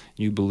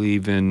you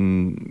believe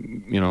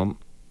in,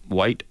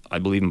 white, I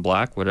believe in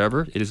black,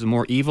 whatever. It is a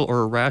more evil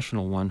or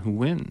irrational one who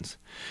wins.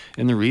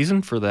 And the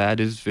reason for that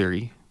is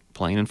very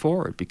plain and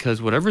forward,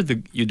 because whatever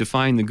you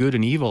define the good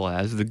and evil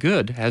as, the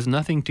good has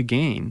nothing to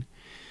gain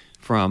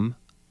from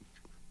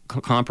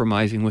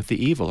compromising with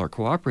the evil or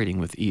cooperating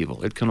with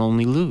evil. It can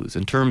only lose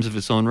in terms of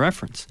its own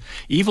reference.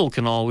 Evil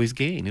can always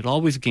gain. It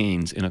always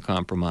gains in a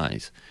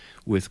compromise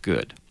with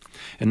good.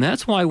 And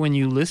that's why when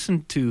you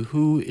listen to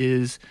who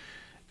is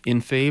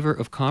in favor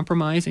of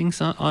compromising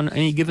on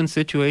any given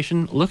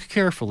situation, look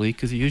carefully,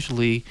 because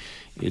usually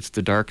it's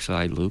the dark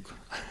side, Luke.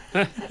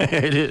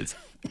 It is.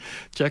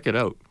 Check it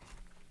out.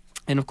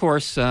 And of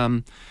course,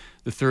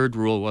 the third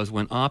rule was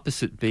when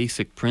opposite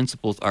basic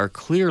principles are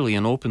clearly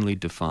and openly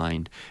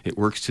defined, it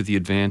works to the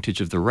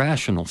advantage of the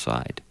rational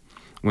side.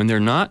 When they're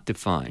not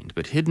defined,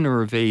 but hidden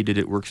or evaded,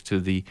 it works to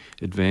the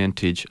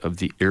advantage of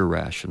the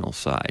irrational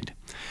side.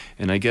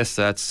 And I guess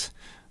that's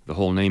the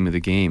whole name of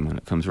the game when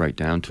it comes right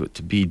down to it,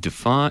 to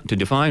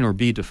define or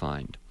be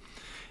defined.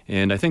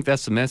 And I think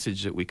that's the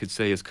message that we could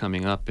say is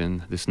coming up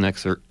in this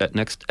next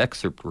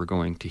excerpt we're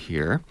going to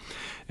hear.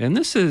 And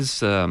this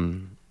is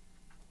an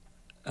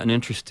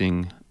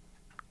interesting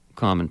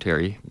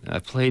commentary.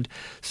 I've played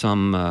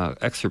some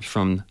excerpts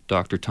from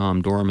Dr.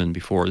 Tom Dorman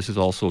before. This is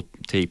also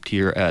taped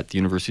here at the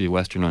University of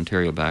Western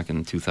Ontario back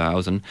in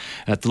 2000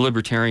 at the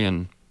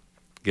Libertarian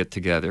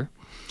get-together.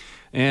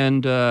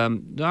 And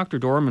Dr.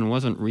 Dorman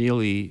wasn't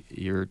really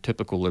your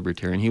typical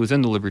libertarian. He was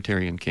in the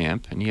libertarian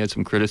camp, and he had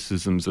some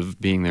criticisms of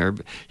being there.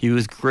 But he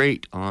was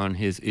great on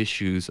his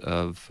issues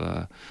of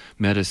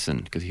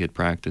medicine, because he had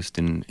practiced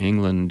in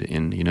England,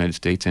 in the United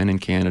States, and in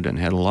Canada, and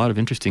had a lot of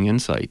interesting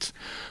insights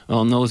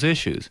on those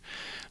issues.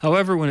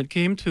 However, when it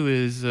came to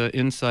his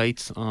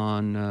insights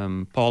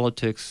on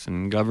politics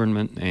and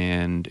government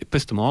and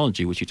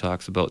epistemology, which he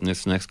talks about in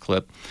this next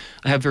clip,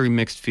 I have very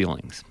mixed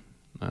feelings.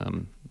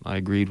 I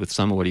agreed with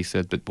some of what he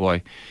said, but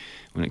boy,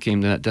 when it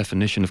came to that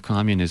definition of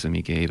communism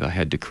he gave, I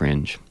had to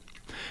cringe.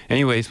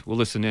 Anyways, we'll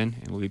listen in,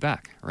 and we'll be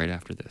back right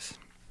after this.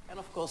 And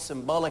of course,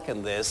 symbolic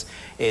in this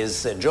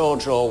is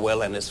George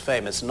Orwell and his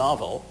famous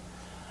novel.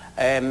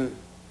 And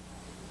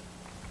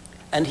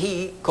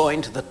he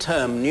coined the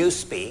term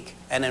newspeak,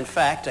 and in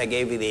fact, I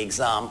gave you the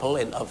example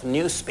of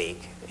newspeak.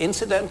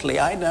 Incidentally,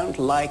 I don't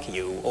like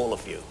you, all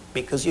of you,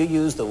 because you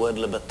use the word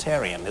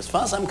libertarian. As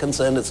far as I'm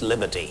concerned, it's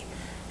liberty.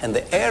 And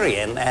the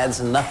Aryan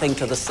adds nothing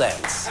to the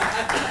sense.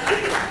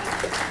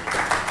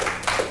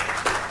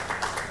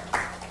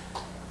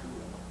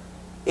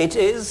 It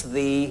is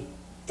the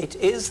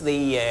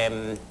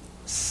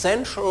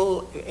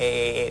central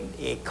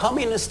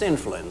communist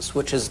influence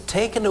which has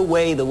taken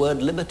away the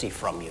word liberty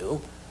from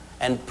you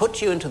and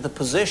put you into the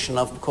position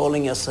of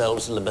calling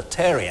yourselves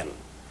libertarian.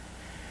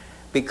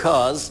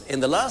 Because in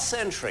the last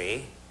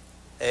century,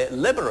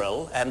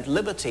 liberal and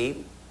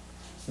liberty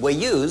were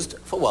used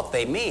for what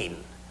they mean.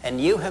 And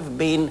you have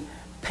been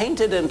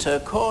painted into a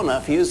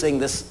corner for using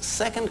this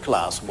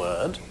second-class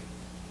word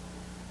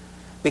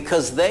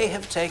because they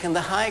have taken the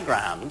high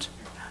ground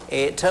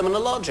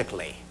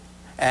terminologically.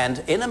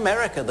 And in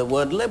America, the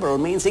word liberal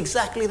means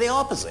exactly the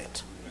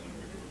opposite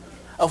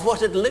of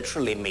what it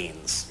literally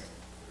means.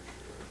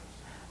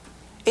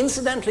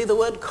 Incidentally, the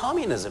word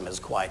communism is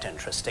quite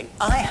interesting.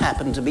 I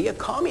happen to be a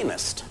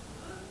communist.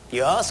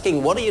 You're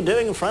asking, what are you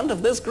doing in front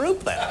of this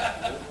group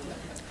then?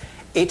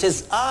 It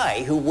is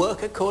I who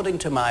work according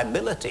to my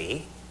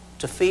ability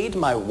to feed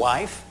my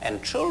wife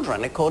and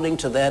children according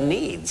to their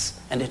needs.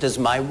 And it is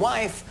my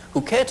wife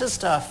who caters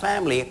to our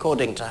family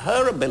according to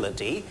her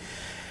ability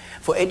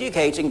for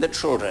educating the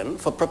children,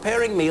 for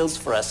preparing meals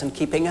for us and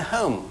keeping a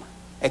home,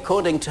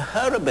 according to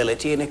her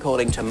ability and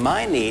according to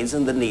my needs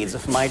and the needs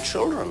of my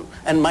children.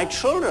 And my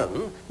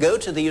children go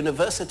to the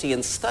university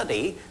and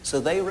study, so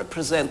they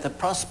represent the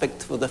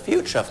prospect for the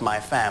future of my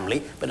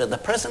family, but at the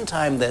present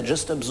time they're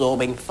just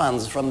absorbing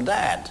funds from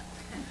Dad.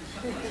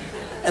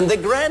 And the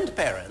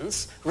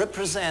grandparents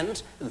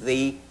represent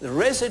the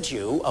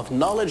residue of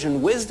knowledge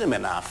and wisdom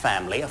in our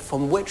family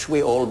from which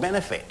we all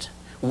benefit.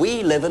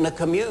 We live in a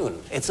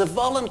commune. It's a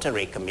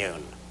voluntary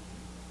commune.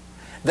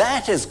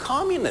 That is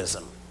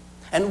communism.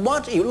 And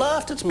what, you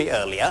laughed at me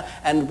earlier,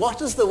 and what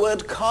does the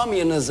word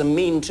communism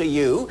mean to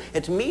you?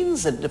 It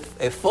means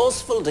a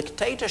forceful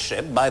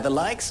dictatorship by the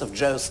likes of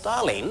Joe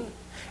Stalin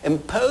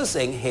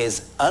imposing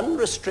his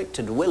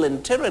unrestricted will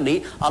and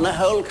tyranny on a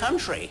whole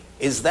country.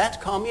 Is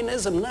that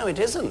communism? No, it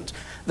isn't.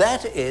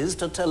 That is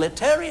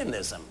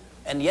totalitarianism.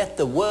 And yet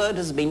the word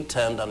has been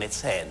turned on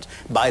its head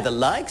by the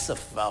likes of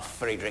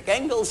Friedrich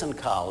Engels and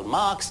Karl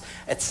Marx,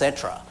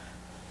 etc.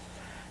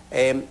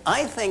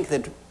 I think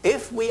that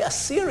if we are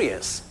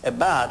serious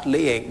about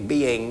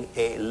being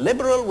a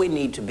liberal, we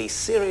need to be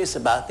serious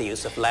about the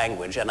use of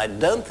language. And I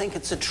don't think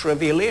it's a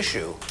trivial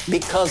issue,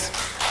 because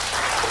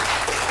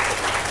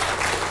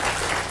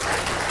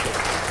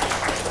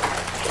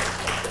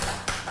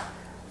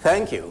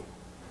thank you.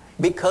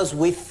 Because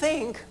we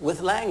think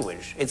with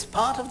language. It's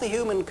part of the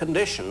human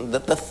condition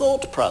that the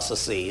thought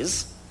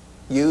processes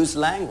use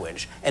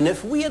language. And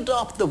if we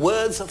adopt the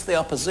words of the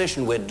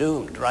opposition, we're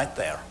doomed right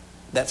there.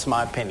 That's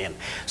my opinion.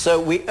 So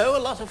we owe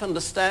a lot of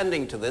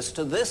understanding to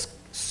this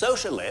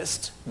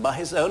socialist, by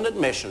his own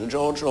admission,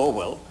 George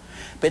Orwell.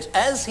 But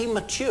as he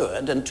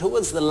matured, and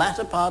towards the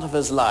latter part of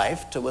his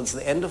life, towards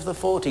the end of the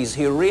 40s,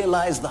 he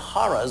realized the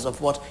horrors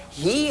of what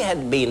he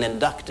had been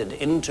inducted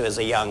into as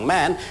a young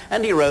man,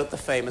 and he wrote the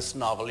famous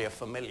novel you're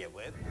familiar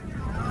with.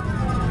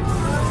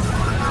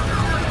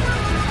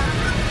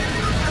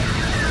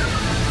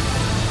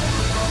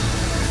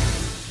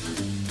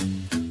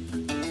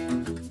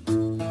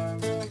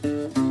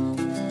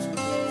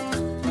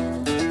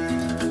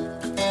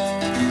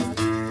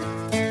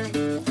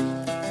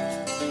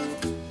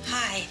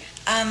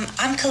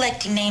 I'm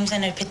collecting names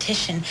on a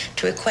petition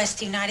to request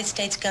the United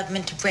States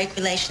government to break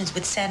relations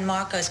with San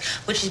Marcos,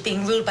 which is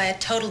being ruled by a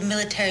total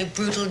military,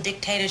 brutal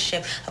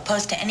dictatorship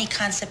opposed to any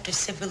concept of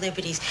civil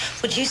liberties.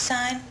 Would you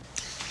sign?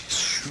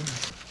 Sure.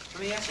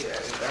 Let me ask you,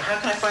 how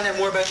can I find out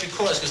more about your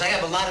cause? Because I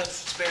have a lot of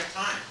spare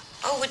time.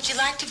 Oh, would you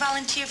like to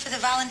volunteer for the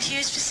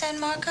Volunteers for San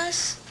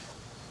Marcos?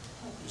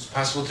 Is it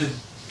possible to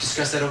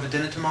discuss that over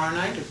dinner tomorrow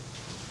night? It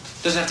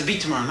doesn't have to be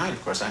tomorrow night,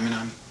 of course. I mean,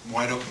 I'm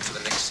wide open for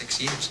the next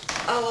 6 years.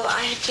 Oh, well,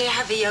 I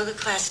have a yoga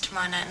class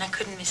tomorrow night, and I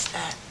couldn't miss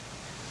that.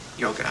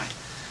 Yoga.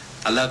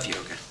 I love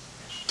yoga.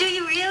 Do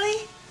you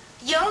really?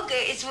 Yoga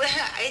is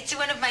it's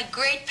one of my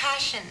great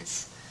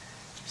passions.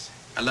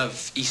 I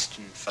love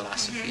Eastern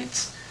philosophy.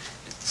 It's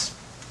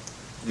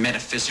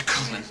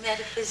metaphysical and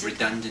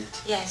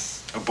redundant.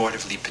 Yes.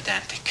 Abortively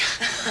pedantic.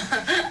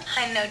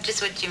 I know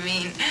just what you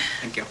mean.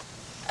 Thank you.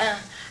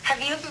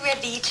 Have you ever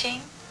read the I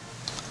Ching?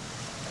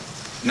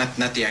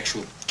 Not the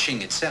actual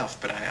Ching itself,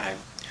 but I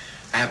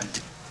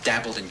have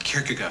dabbled in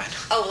Kierkegaard.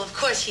 Oh, well, of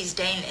course he's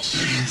Danish.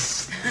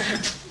 Yes.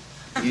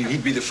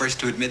 He'd be the first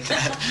to admit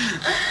that.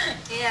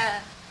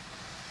 Yeah.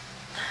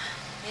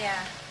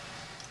 Yeah.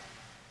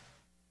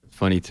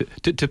 Funny,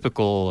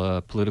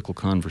 typical political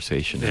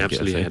conversation.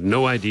 Absolutely. I had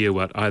no idea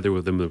what either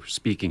of them were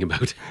speaking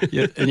about.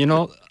 Yeah, and you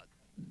know,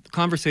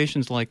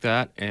 conversations like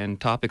that and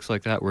topics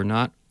like that were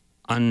not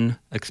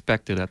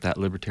unexpected at that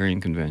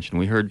libertarian convention.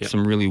 We heard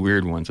some really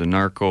weird ones: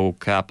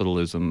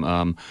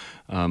 anarcho-capitalism.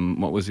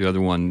 What was the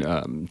other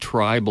one?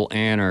 Tribal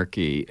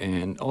anarchy,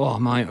 and oh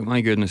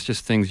my goodness,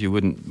 just things you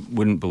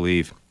wouldn't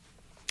believe.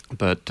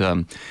 But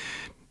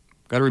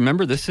got to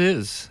remember, this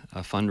is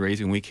a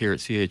fundraising week here at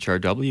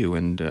CHRW,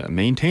 and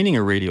maintaining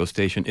a radio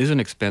station is an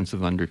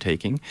expensive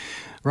undertaking.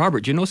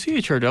 Robert, do you know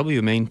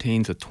CHRW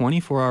maintains a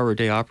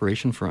 24-hour-a-day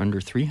operation for under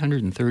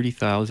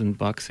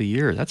 $330,000 a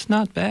year? That's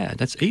not bad.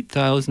 That's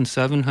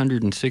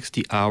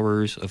 8,760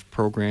 hours of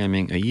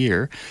programming a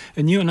year,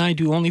 and you and I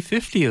do only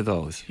 50 of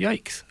those.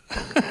 Yikes.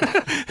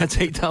 That's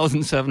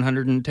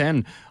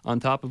 8,710 on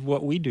top of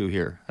what we do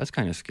here. That's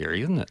kind of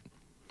scary, isn't it?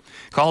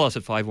 Call us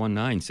at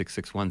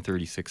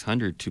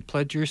 519-661-3600 to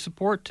pledge your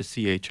support to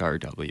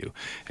CHRW.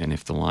 And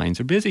if the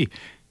lines are busy,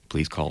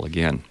 please call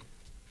again.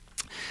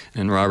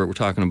 And Robert, we're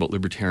talking about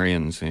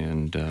libertarians,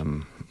 and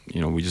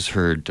we just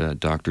heard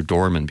Dr.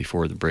 Dorman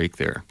before the break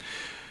there,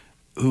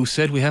 who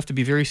said we have to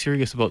be very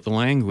serious about the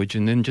language,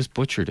 and then just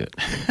butchered it.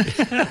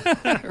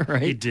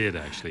 Right? He did,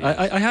 actually.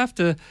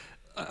 Yes.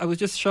 I was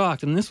just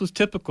shocked, and this was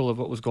typical of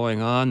what was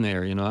going on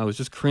there. You know, I was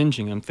just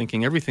cringing. I'm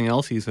thinking everything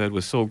else he said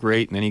was so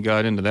great, and then he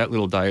got into that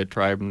little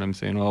diatribe, and I'm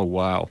saying, oh,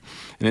 wow.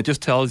 And it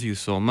just tells you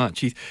so much.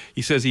 He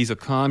says he's a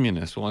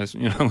communist. Well,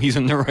 he's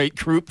in the right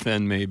group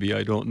then, maybe.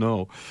 I don't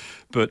know.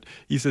 But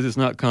he says it's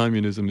not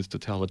communism, it's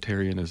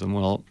totalitarianism.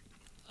 Well,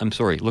 I'm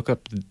sorry, look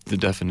up the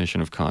definition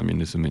of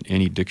communism in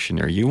any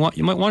dictionary. You might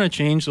want to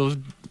change those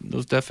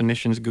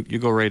definitions. You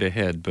go right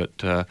ahead,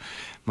 but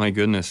my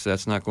goodness,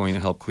 that's not going to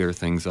help clear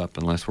things up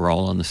unless we're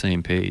all on the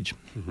same page.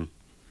 Mm-hmm.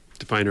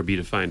 Define or be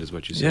defined is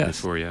what you said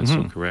before. Yeah,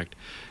 so correct.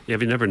 Yeah,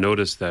 have you never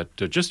noticed that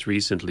just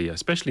recently,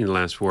 especially in the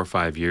last 4 or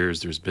 5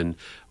 years, there's been,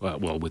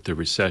 with the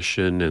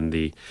recession and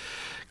the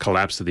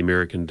collapse of the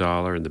American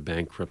dollar and the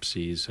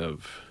bankruptcies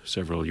of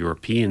several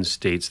European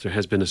states, there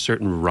has been a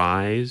certain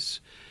rise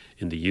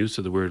in the use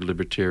of the word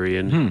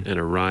libertarian, and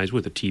a rise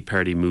with the Tea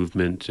Party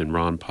movement and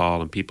Ron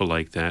Paul and people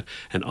like that,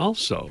 and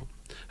also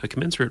a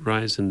commensurate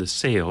rise in the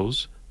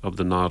sales of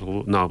the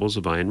novels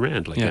of Ayn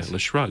Rand, like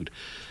Atlas Shrugged.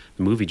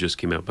 The movie just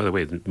came out. By the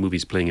way, the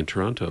movie's playing in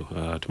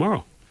Toronto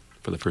tomorrow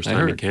for the first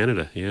time in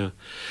Canada. Yeah.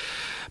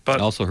 But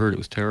I also heard it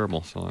was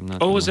terrible, so I'm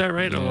not. Oh, is that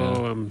right? Yeah.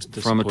 Oh, I'm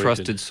disappointed. From a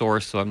trusted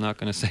source, so I'm not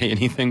going to say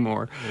anything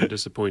more. I'm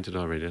disappointed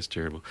already. That's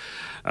terrible.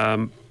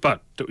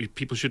 But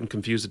people shouldn't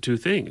confuse the two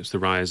things: the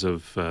rise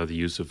of the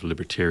use of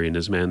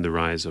libertarianism and the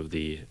rise of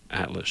the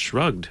Atlas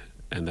Shrugged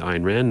and the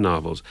Ayn Rand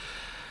novels.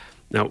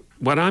 Now,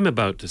 what I'm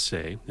about to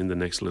say in the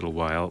next little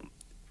while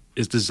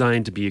is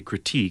designed to be a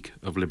critique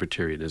of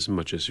libertarianism,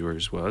 much as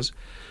yours was.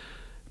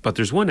 But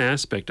there's one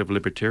aspect of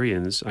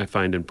libertarians I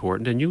find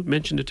important, and you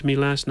mentioned it to me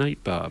last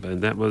night, Bob,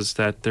 and that was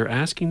that they're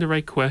asking the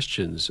right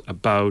questions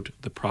about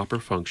the proper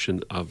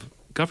function of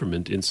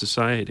government in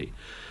society.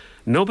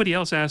 Nobody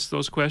else asks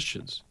those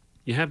questions.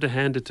 You have to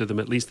hand it to them,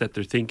 at least that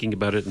they're thinking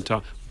about it,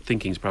 and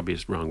thinking is probably a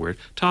wrong word,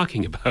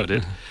 talking about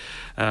it.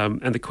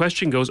 And the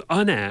question goes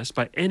unasked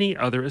by any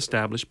other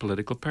established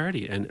political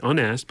party and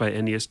unasked by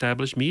any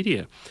established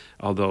media,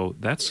 although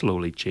that's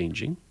slowly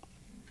changing.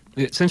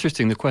 It's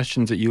interesting. The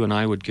questions that you and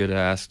I would get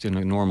asked in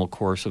a normal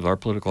course of our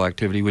political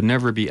activity would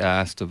never be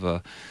asked of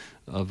a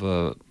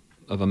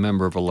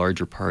member of a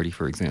larger party,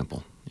 for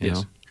example. You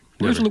know?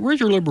 Where's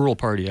your Liberal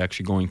Party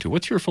actually going to?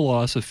 What's your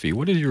philosophy?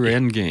 What is your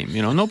end game?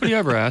 You know, nobody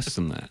ever asks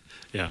them that.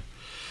 Yeah.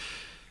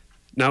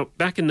 Now,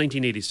 back in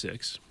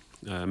 1986,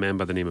 a man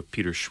by the name of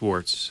Peter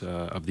Schwartz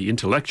of The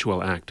Intellectual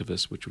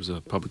Activist, which was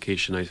a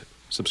publication I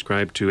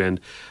subscribed to, and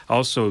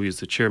also he's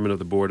the chairman of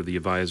the board of the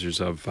advisors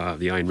of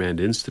the Ayn Rand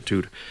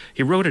Institute.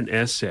 He wrote an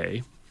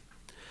essay,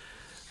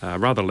 a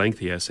rather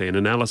lengthy essay, an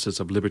analysis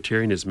of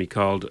libertarianism he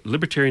called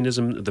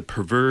Libertarianism, the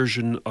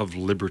Perversion of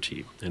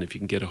Liberty. And if you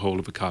can get a hold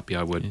of a copy,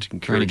 I would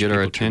encourage trying to get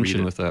our attention to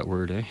read it. with that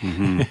word, eh?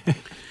 Mm-hmm.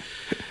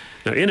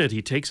 Now, in it,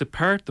 he takes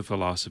apart the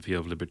philosophy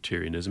of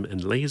libertarianism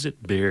and lays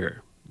it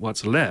bare.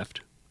 What's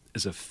left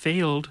is a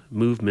failed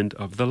movement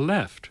of the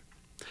left,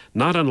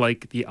 not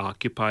unlike the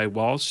Occupy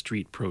Wall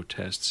Street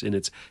protests in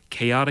its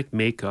chaotic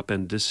makeup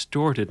and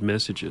distorted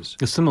messages.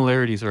 The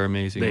similarities are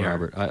amazing, They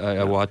Robert. are.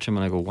 I watch them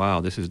and I go,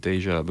 wow, this is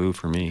deja vu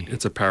for me.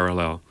 It's a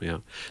parallel, yeah.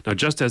 Now,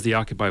 just as the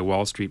Occupy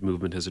Wall Street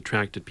movement has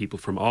attracted people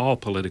from all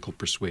political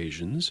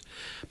persuasions,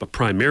 but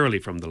primarily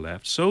from the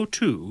left, so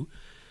too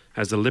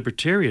has the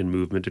libertarian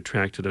movement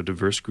attracted a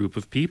diverse group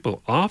of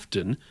people,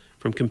 often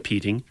from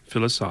competing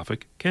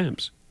philosophic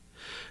camps.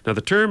 Now,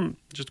 the term,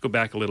 just to go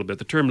back a little bit,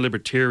 the term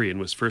libertarian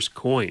was first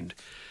coined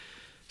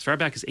as far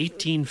back as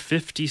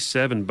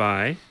 1857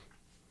 by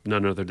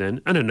none other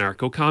than an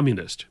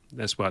anarcho-communist.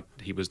 That's what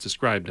he was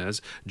described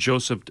as,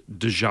 Joseph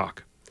de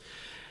Jacques.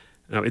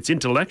 Now, its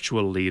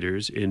intellectual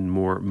leaders in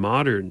more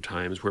modern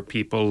times were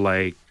people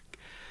like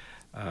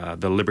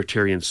the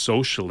libertarian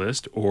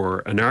socialist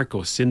or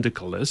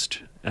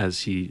anarcho-syndicalist,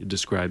 as he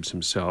describes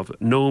himself,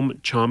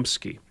 Noam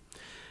Chomsky,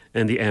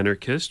 and the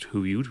anarchist,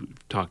 who you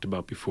talked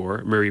about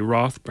before, Murray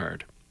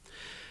Rothbard.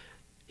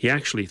 He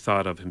actually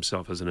thought of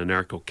himself as an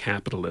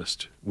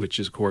anarcho-capitalist, which,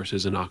 of course,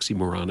 is an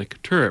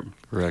oxymoronic term.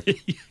 Correct.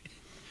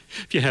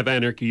 If you have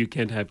anarchy, you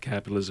can't have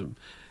capitalism,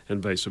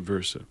 and vice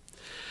versa.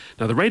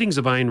 Now, the writings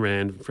of Ayn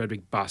Rand,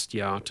 Frederick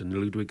Bastiat, and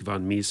Ludwig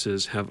von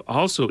Mises have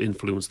also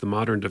influenced the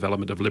modern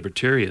development of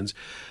libertarians,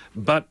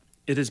 but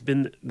it has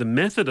been the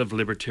method of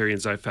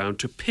libertarians, I found,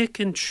 to pick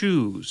and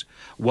choose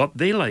what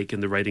they like in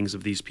the writings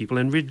of these people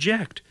and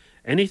reject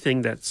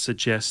anything that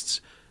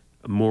suggests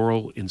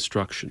moral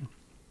instruction.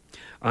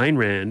 Ayn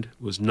Rand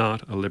was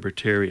not a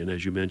libertarian,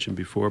 as you mentioned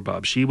before,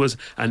 Bob. She was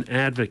an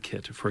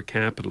advocate for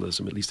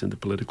capitalism, at least in the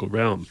political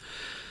realm.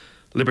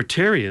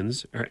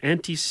 Libertarians are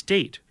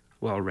anti-state,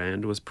 while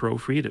Rand was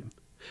pro-freedom.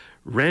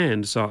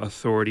 Rand saw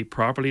authority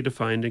properly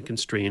defined and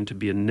constrained to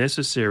be a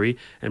necessary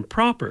and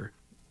proper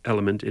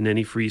element in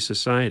any free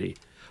society,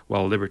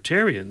 while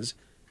libertarians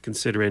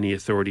consider any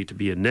authority to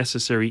be a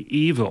necessary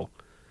evil,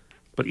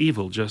 but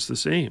evil just the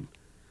same.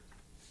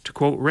 To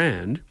quote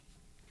Rand,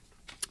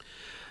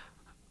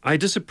 I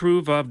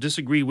disapprove of,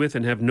 disagree with,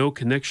 and have no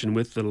connection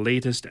with the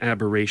latest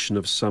aberration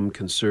of some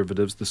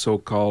conservatives, the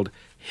so-called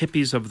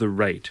hippies of the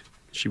right,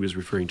 she was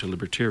referring to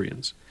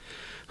libertarians,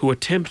 who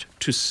attempt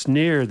to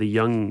snare the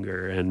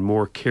younger and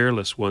more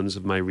careless ones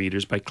of my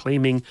readers by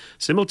claiming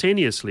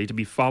simultaneously to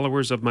be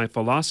followers of my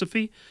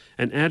philosophy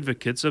and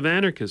advocates of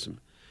anarchism.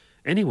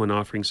 Anyone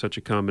offering such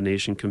a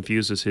combination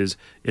confuses his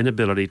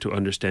inability to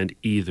understand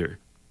either.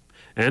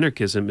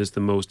 Anarchism is the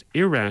most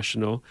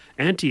irrational,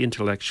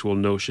 anti-intellectual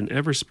notion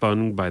ever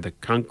spun by the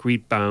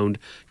concrete-bound,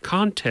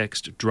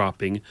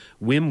 context-dropping,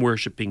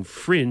 whim-worshipping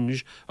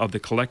fringe of the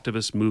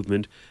collectivist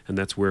movement, and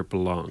that's where it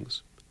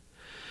belongs.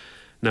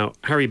 Now,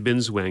 Harry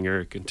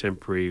Binswanger, a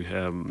contemporary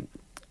Randian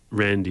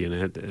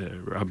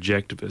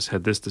objectivist,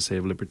 had this to say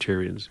of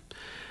libertarians.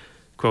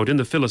 Quote, in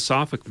the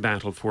philosophic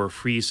battle for a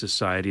free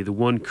society, the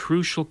one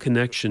crucial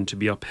connection to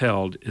be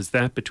upheld is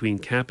that between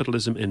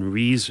capitalism and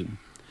reason.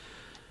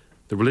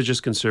 The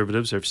religious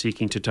conservatives are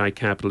seeking to tie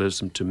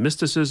capitalism to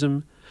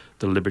mysticism.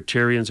 The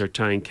libertarians are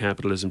tying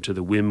capitalism to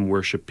the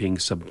whim-worshipping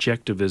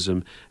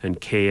subjectivism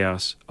and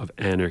chaos of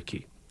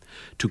anarchy.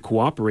 To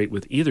cooperate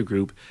with either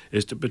group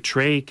is to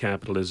betray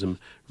capitalism,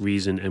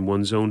 reason, and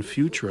one's own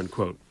future,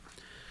 unquote.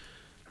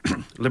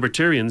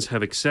 Libertarians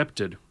have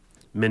accepted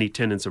many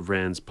tenets of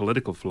Rand's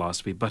political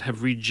philosophy, but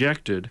have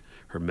rejected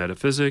her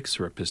metaphysics,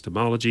 her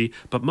epistemology,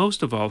 but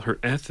most of all, her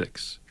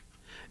ethics.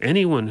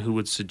 Anyone who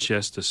would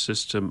suggest a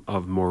system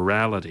of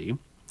morality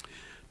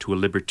to a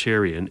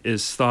libertarian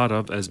is thought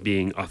of as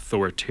being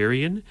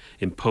authoritarian,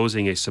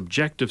 imposing a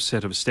subjective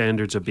set of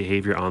standards of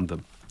behavior on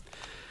them.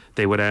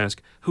 They would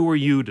ask, who are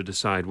you to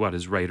decide what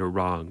is right or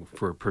wrong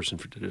for a person,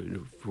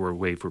 for a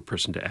way for a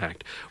person to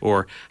act?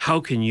 Or how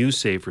can you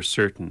say for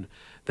certain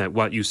that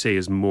what you say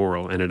is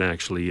moral and it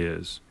actually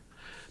is?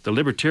 The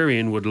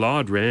libertarian would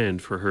laud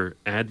Rand for her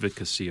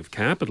advocacy of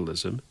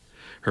capitalism,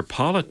 her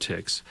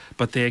politics,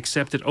 but they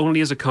accept it only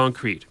as a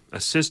concrete,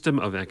 a system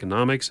of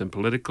economics and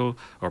political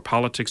or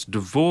politics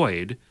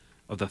devoid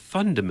of the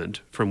fundament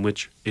from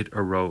which it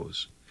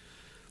arose.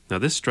 Now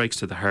this strikes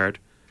to the heart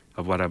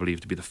of what I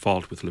believe to be the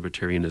fault with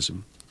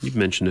libertarianism. You've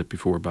mentioned it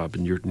before, Bob,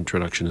 in your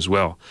introduction as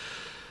well.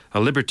 A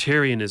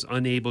libertarian is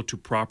unable to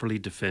properly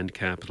defend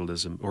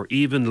capitalism, or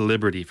even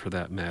liberty for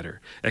that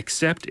matter,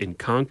 except in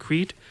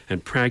concrete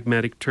and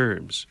pragmatic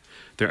terms.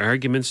 Their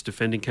arguments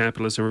defending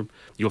capitalism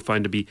you'll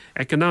find to be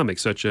economic,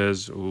 such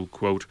as,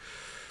 quote,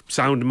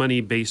 sound money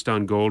based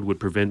on gold would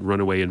prevent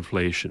runaway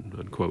inflation,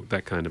 unquote,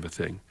 that kind of a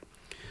thing.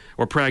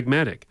 Or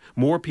pragmatic,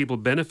 more people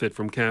benefit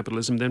from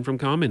capitalism than from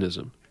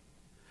communism.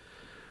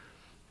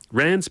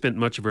 Rand spent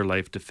much of her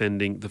life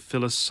defending the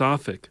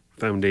philosophic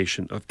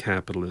foundation of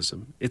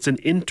capitalism. It's an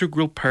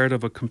integral part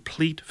of a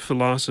complete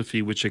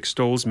philosophy which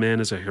extols man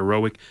as a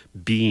heroic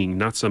being,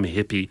 not some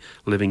hippie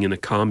living in a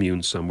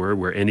commune somewhere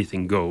where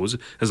anything goes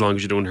as long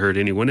as you don't hurt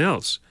anyone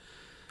else.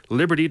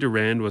 Liberty to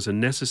Rand was a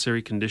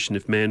necessary condition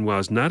if man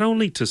was not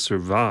only to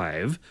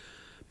survive,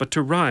 but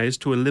to rise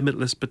to a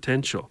limitless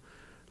potential.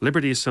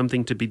 Liberty is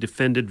something to be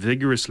defended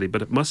vigorously,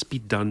 but it must be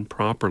done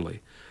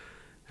properly.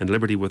 And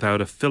liberty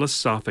without a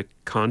philosophic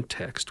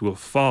context will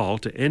fall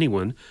to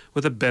anyone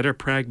with a better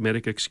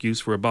pragmatic excuse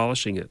for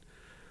abolishing it.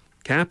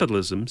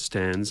 Capitalism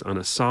stands on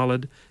a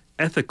solid,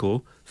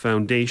 ethical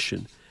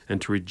foundation, and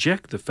to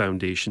reject the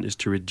foundation is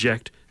to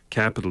reject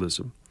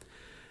capitalism.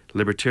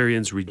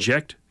 Libertarians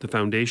reject the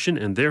foundation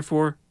and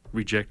therefore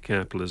reject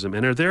capitalism,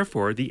 and are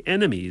therefore the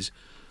enemies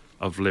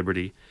of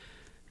liberty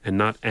and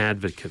not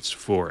advocates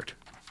for it.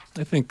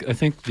 I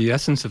think the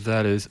essence of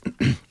that is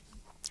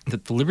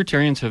that the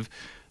libertarians have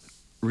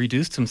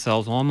reduced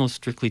themselves almost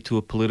strictly to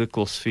a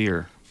political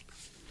sphere.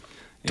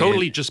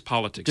 Totally just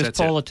politics. Just that's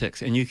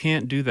politics. And you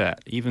can't do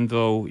that, even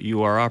though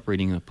you are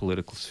operating in a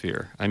political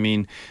sphere. I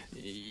mean,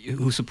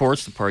 who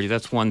supports the party,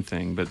 that's one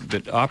thing.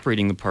 But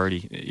operating the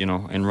party,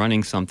 and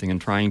running something and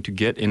trying to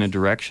get in a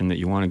direction that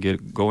you want to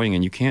get going,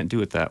 and you can't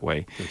do it that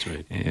way. That's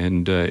right.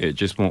 And it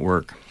just won't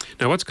work.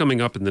 Now, what's coming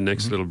up in the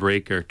next little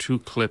break are two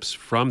clips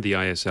from the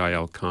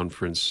ISIL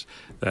conference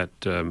that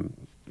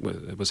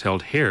was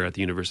held here at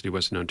the University of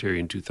Western Ontario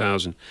in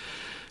 2000.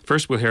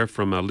 First, we'll hear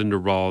from Linda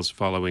Rawls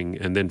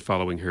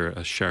following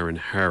her, Sharon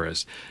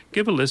Harris.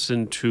 Give a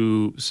listen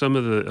to some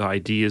of the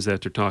ideas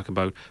that they're talking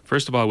about.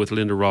 First of all, with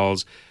Linda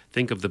Rawls,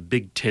 think of the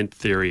big tent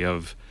theory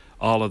of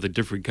all of the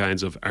different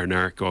kinds of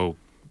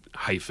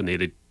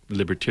anarcho-hyphenated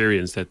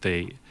libertarians that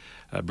they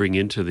bring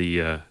into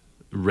the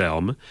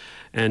realm.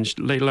 And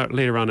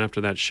later on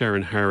after that,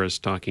 Sharon Harris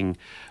talking,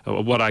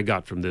 what I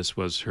got from this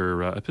was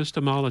her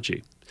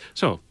epistemology.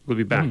 So we'll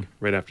be back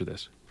right after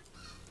this.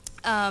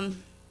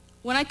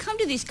 When I come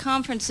to these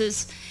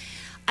conferences,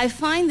 I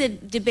find the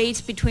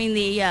debates between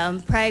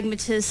the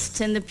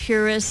pragmatists and the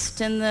purists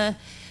and the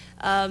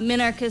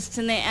minarchists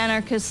and the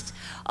anarchists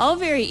all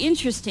very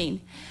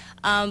interesting.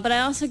 But I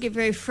also get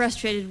very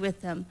frustrated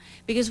with them,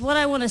 because what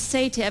I want to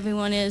say to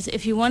everyone is,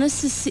 if you want to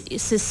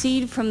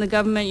secede from the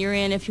government you're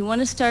in, if you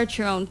want to start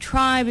your own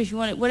tribe, if you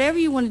want whatever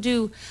you want to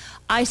do,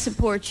 I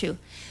support you.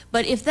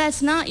 But if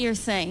that's not your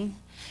thing,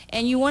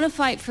 and you want to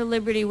fight for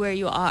liberty where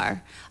you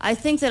are, I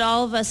think that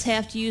all of us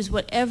have to use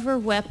whatever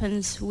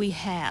weapons we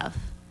have.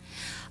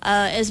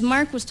 As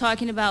Mark was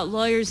talking about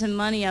lawyers and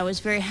money, I was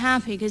very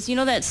happy, because you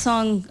know that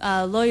song,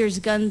 Lawyers,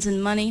 Guns,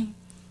 and Money?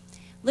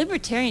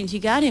 Libertarians, you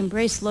got to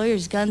embrace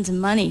lawyers, guns, and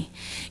money.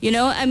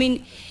 I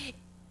mean,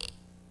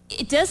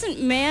 it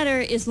doesn't matter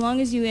as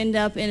long as you end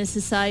up in a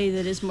society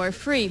that is more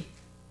free.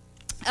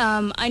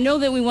 I know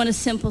that we want a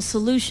simple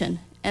solution,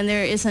 and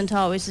there isn't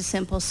always a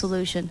simple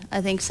solution.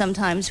 I think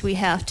sometimes we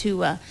have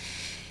to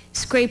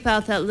scrape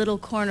out that little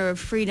corner of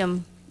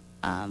freedom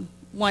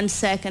 1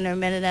 second or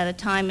minute at a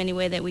time any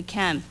way that we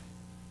can.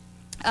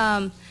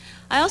 I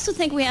also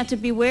think we have to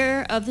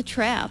beware of the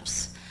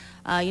traps.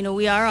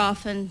 We are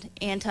often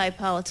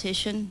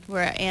anti-politician,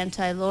 we're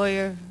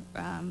anti-lawyer,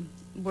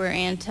 we're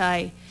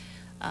anti-wealth,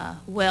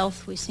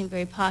 we seem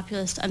very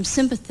populist. I'm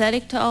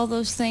sympathetic to all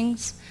those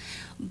things,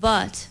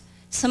 but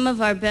some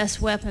of our best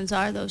weapons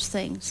are those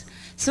things.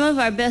 Some of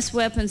our best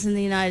weapons in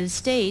the United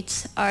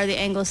States are the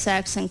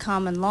Anglo-Saxon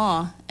common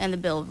law and the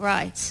Bill of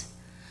Rights.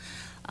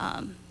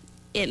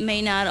 It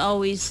may not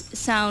always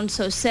sound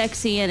so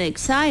sexy and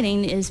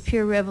exciting as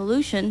pure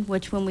revolution,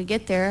 which when we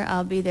get there,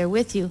 I'll be there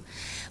with you.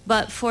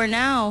 But for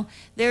now,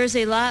 there's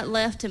a lot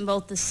left in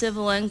both the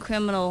civil and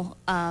criminal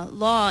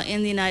law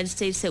in the United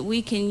States that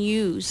we can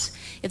use.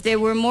 If there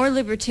were more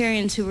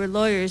libertarians who were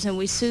lawyers and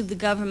we sued the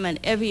government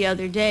every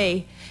other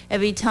day,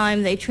 every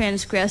time they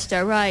transgressed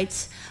our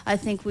rights, I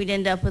think we'd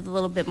end up with a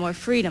little bit more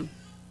freedom.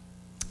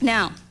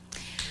 Now,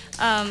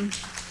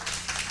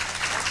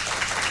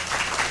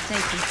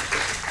 thank you.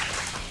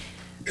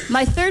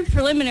 My third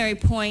preliminary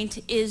point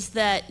is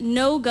that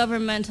no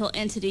governmental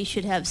entity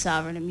should have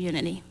sovereign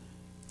immunity.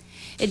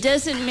 It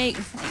doesn't make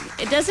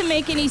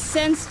any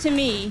sense to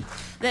me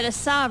that a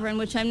sovereign,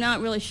 which I'm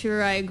not really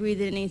sure I agree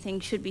that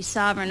anything should be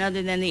sovereign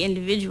other than the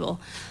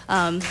individual.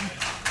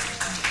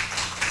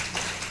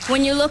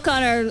 When you look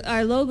on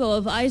our logo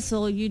of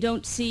ISIL, you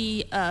don't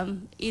see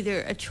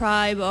either a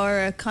tribe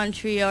or a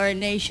country or a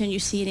nation. You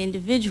see an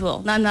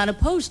individual. Now, I'm not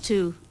opposed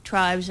to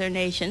tribes or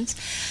nations,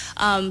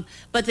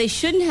 but they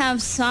shouldn't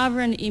have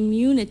sovereign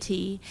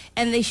immunity,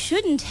 and they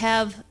shouldn't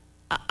have.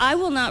 I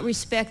will not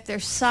respect their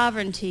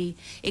sovereignty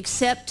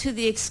except to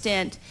the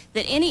extent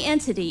that any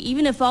entity,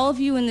 even if all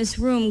of you in this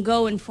room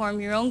go and form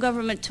your own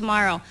government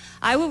tomorrow,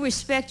 I will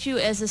respect you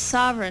as a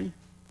sovereign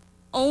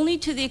only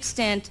to the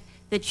extent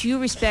that you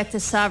respect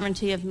the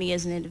sovereignty of me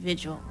as an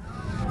individual.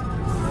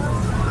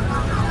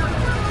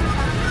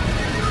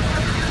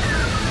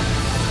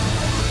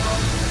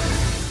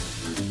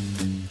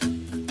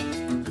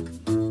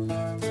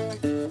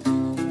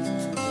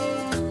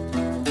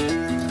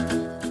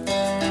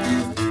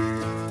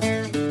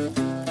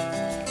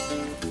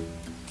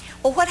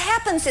 Well, what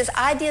happens is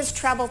ideas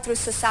travel through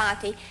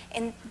society,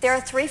 and there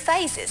are three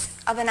phases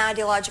of an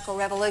ideological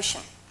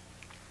revolution.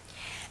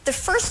 The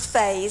first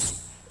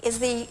phase is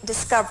the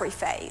discovery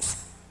phase.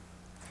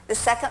 The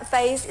second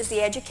phase is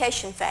the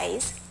education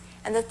phase,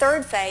 and the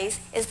third phase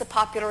is the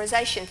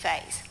popularization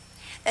phase.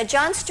 Now,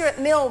 John Stuart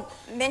Mill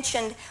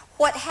mentioned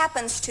what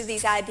happens to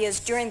these ideas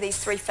during these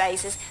three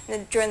phases.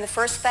 During the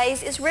first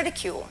phase is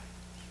ridicule.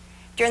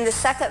 During the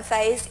second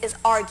phase is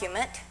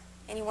argument.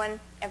 Anyone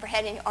ever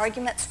had any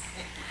arguments?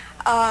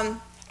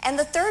 And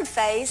the third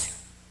phase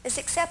is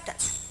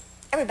acceptance.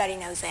 Everybody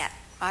knows that,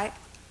 right?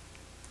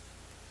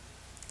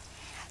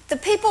 The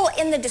people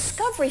in the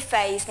discovery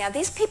phase now,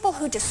 these people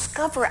who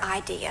discover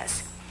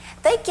ideas,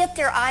 they get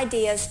their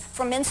ideas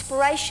from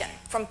inspiration,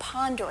 from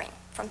pondering,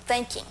 from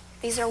thinking.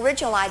 These are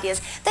original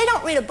ideas. They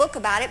don't read a book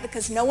about it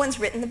because no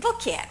one's written the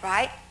book yet,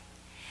 right?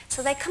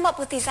 So they come up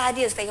with these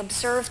ideas, they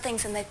observe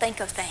things, and they think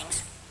of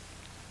things.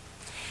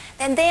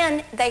 And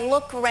then they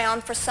look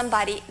around for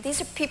somebody.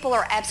 These people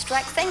are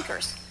abstract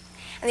thinkers.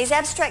 And these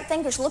abstract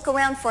thinkers look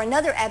around for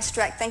another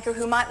abstract thinker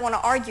who might want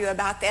to argue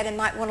about that and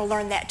might want to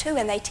learn that too,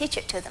 and they teach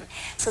it to them.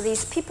 So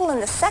these people in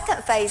the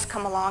second phase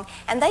come along,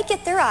 and they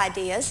get their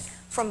ideas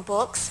from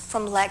books,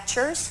 from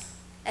lectures,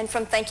 and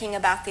from thinking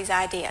about these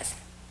ideas.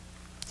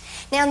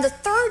 Now, in the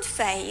third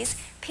phase,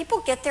 people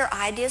get their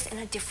ideas in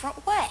a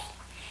different way.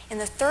 In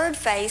the third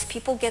phase,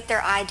 people get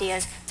their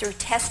ideas through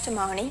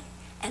testimony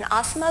and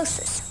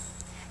osmosis.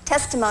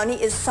 Testimony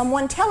is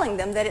someone telling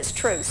them that it's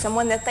true,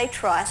 someone that they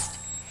trust.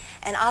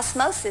 And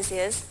osmosis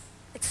is,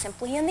 it's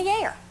simply in the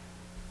air.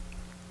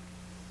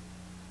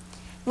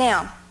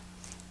 Now,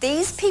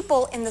 these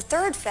people in the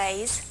third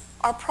phase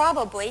are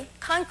probably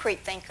concrete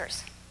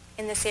thinkers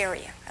in this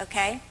area,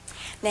 okay?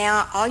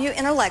 Now, all you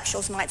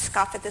intellectuals might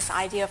scoff at this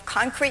idea of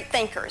concrete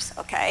thinkers,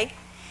 okay?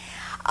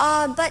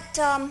 But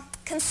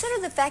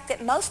consider the fact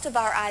that most of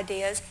our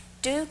ideas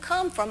do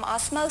come from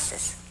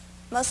osmosis.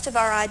 Most of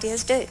our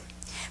ideas do.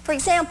 For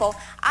example,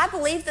 I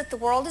believe that the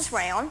world is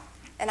round,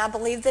 and I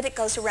believe that it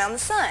goes around the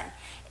sun,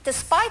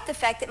 despite the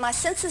fact that my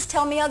senses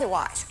tell me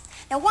otherwise.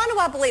 Now, why do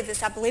I believe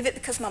this? I believe it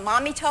because my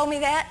mommy told me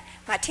that,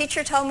 my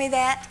teacher told me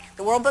that,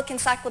 the World Book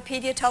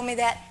Encyclopedia told me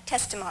that.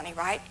 Testimony,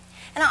 right?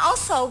 And I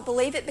also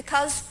believe it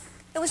because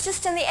it was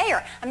just in the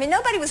air. I mean,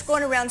 nobody was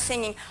going around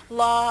singing,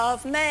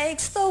 "Love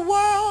makes the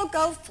world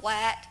go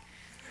flat."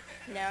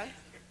 No.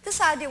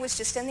 This idea was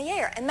just in the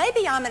air. And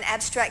maybe I'm an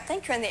abstract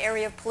thinker in the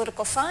area of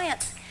political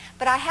science,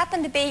 but I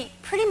happen to be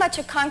pretty much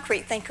a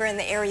concrete thinker in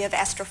the area of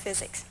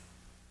astrophysics.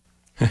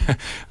 I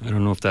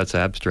don't know if that's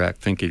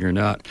abstract thinking or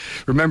not.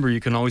 Remember, you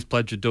can always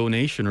pledge a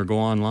donation or go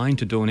online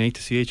to donate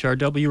to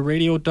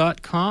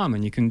chrwradio.com,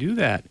 and you can do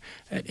that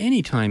at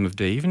any time of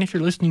day, even if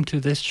you're listening to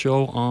this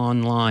show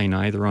online,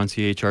 either on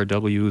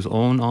CHRW's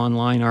own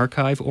online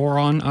archive or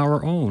on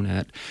our own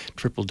at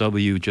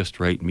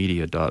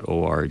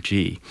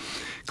www.justrightmedia.org.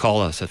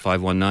 Call us at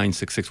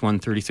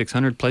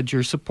 519-661-3600. Pledge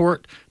your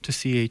support to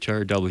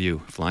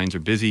CHRW. If lines are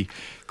busy,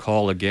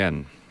 call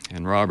again.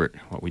 And Robert,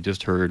 what we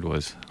just heard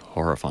was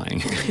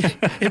horrifying.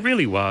 It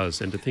really was.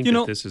 And to think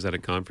that this is at a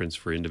conference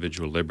for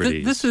individual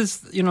liberties. This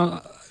is,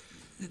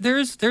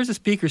 there's a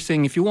speaker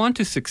saying, if you want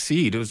to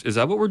succeed, is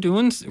that what we're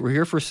doing? We're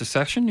here for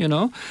secession,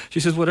 She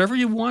says, whatever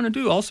you want to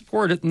do, I'll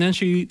support it. And then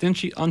she,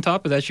 on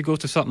top of that, she goes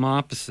to something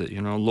opposite,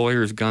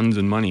 lawyers, guns,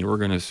 and money. We're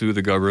going to sue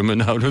the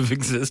government out of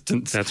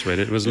existence. That's right.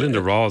 It was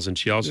Linda Rawls, and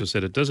she also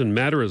said, it doesn't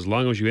matter as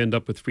long as you end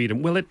up with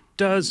freedom. Well, it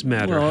does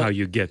matter how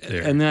you get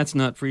there. And that's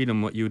not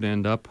freedom, what you'd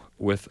end up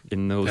with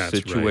in those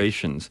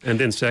situations. Right. And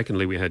then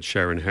secondly, we had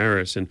Sharon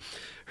Harris, and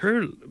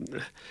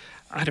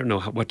I don't know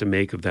what to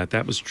make of that.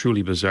 That was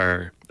truly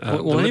bizarre.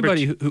 Well,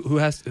 anybody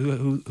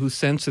whose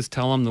senses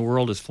tell them the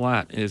world is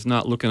flat is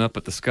not looking up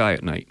at the sky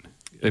at night.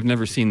 They've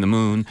never seen the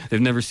moon. They've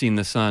never seen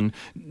the sun.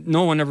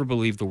 No one ever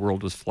believed the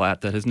world was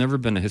flat. That has never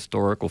been a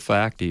historical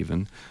fact,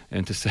 even.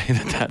 And to say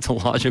that that's a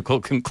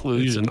logical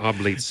conclusion. He's an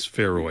oblate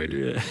spheroid.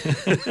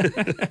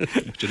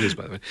 Which it is,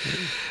 by the way.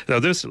 Now,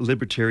 this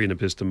libertarian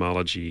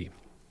epistemology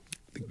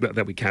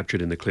that we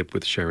captured in the clip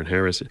with Sharon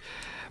Harris,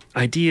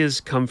 ideas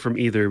come from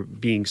either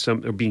being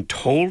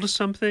told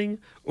something,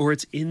 or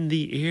it's in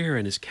the air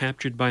and is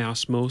captured by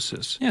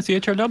osmosis. Yeah, it's the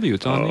HRW.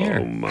 It's on the air.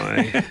 Oh,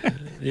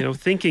 my.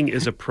 Thinking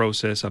is a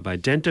process of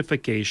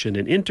identification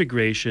and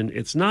integration.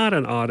 It's not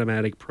an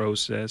automatic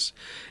process.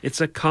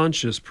 It's a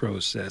conscious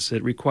process.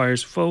 It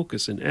requires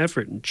focus and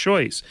effort and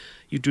choice.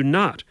 You do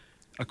not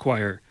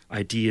acquire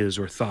ideas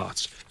or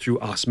thoughts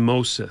through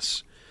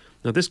osmosis.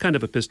 Now, this kind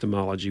of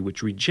epistemology,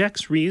 which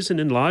rejects reason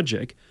and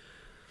logic,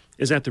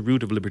 is at the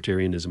root of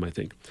libertarianism, I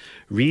think.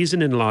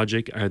 Reason and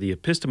logic are the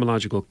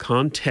epistemological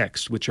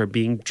contexts which are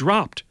being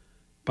dropped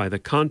by the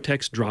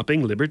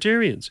context-dropping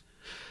libertarians.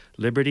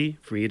 Liberty,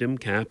 freedom,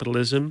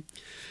 capitalism,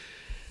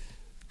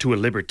 to a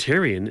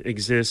libertarian,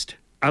 exist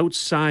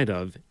outside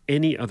of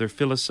any other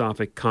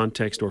philosophic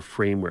context or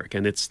framework.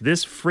 And it's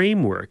this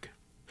framework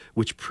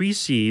which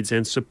precedes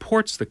and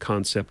supports the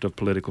concept of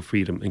political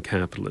freedom and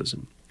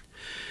capitalism.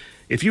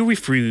 If you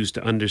refuse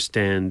to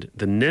understand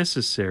the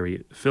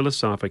necessary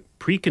philosophic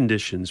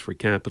preconditions for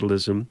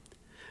capitalism,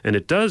 and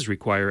it does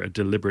require a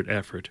deliberate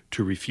effort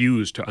to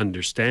refuse to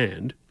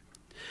understand,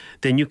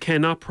 then you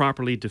cannot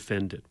properly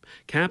defend it.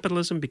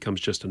 Capitalism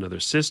becomes just another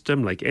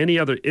system like any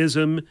other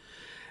ism,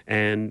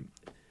 and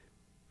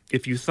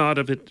if you thought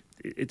of it,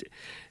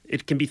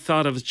 it can be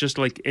thought of as just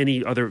like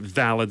any other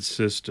valid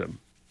system.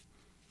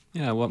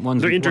 Yeah,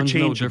 one's they're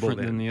interchangeable no different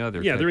then. than the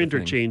other. Yeah, they're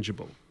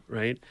interchangeable,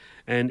 right?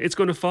 And it's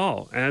going to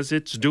fall, as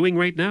it's doing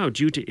right now,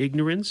 due to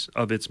ignorance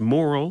of its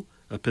moral,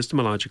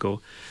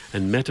 epistemological,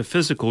 and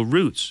metaphysical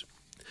roots.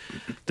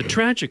 The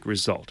tragic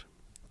result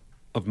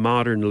of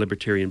modern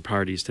libertarian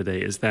parties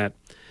today is that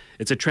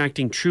it's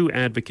attracting true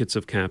advocates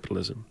of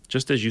capitalism.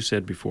 Just as you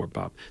said before,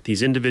 Bob,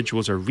 these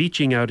individuals are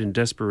reaching out in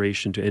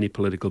desperation to any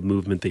political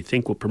movement they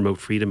think will promote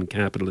freedom and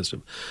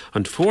capitalism.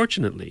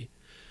 Unfortunately,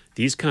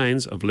 these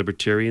kinds of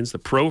libertarians, the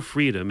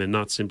pro-freedom and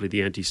not simply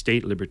the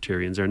anti-state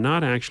libertarians, are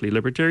not actually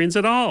libertarians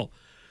at all.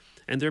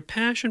 And their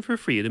passion for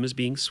freedom is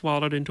being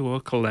swallowed into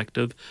a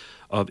collective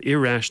of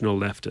irrational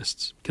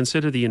leftists.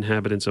 Consider the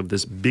inhabitants of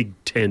this big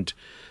tent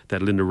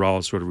that Linda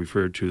Rawls sort of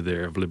referred to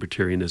there of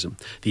libertarianism.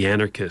 The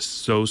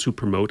anarchists, those who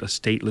promote a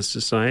stateless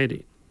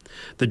society.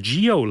 The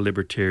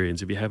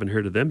geo-libertarians, if you haven't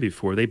heard of them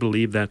before, they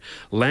believe that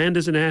land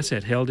is an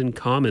asset held in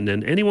common,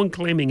 and anyone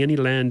claiming any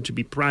land to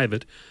be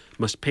private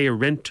must pay a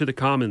rent to the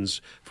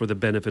commons for the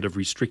benefit of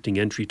restricting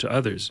entry to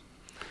others.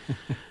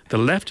 The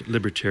left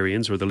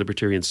libertarians, or the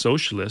libertarian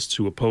socialists,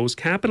 who oppose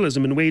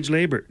capitalism and wage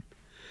labor,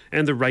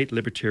 and the right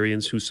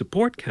libertarians who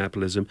support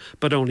capitalism,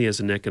 but only as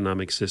an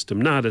economic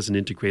system, not as an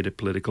integrated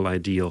political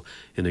ideal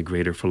in a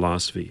greater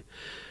philosophy.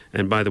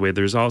 And by the way,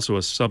 there's also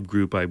a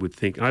subgroup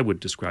I would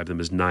describe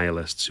them as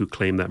nihilists, who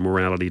claim that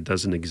morality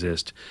doesn't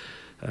exist.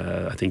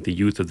 I think the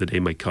youth of the day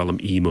might call them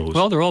emos.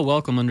 Well, they're all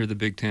welcome under the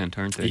big tent,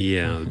 aren't they?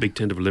 Yeah, the big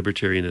tent of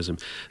libertarianism.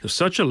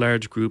 Such a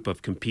large group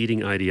of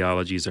competing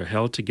ideologies are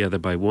held together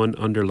by one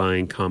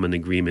underlying common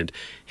agreement: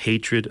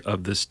 hatred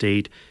of the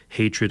state,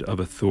 hatred of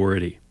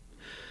authority.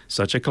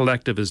 Such a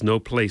collective is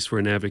no place for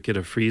an advocate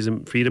of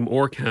freedom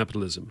or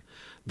capitalism.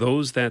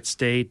 Those that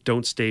stay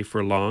don't stay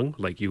for long,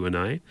 like you and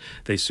I.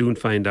 They soon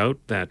find out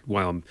that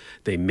while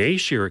they may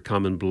share a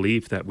common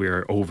belief that we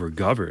are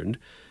overgoverned,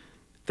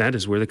 that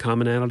is where the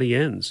commonality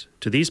ends.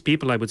 To these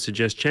people, I would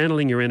suggest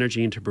channeling your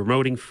energy into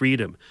promoting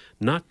freedom,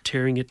 not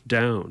tearing it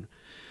down,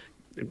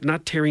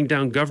 not tearing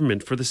down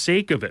government for the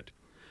sake of it.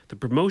 The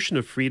promotion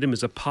of freedom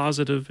is a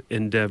positive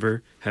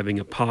endeavor, having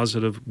a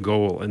positive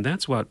goal, and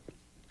that's what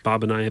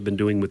Bob and I have been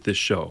doing with this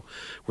show.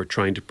 We're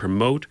trying to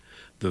promote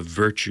the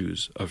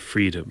virtues of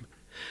freedom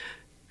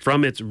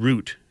from its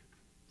root,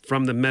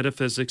 from the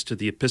metaphysics to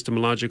the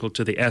epistemological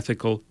to the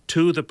ethical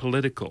to the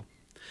political.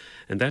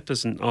 And that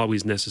doesn't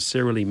always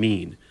necessarily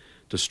mean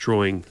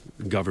destroying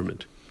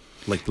government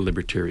like the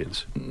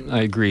libertarians.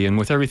 I agree. And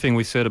with everything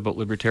we said about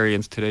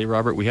libertarians today,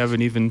 Robert, we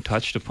haven't even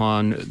touched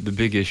upon the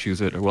big issues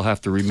that will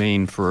have to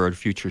remain for a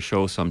future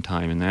show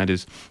sometime, and that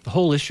is the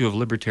whole issue of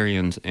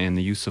libertarians and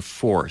the use of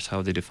force,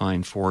 how they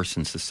define force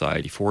in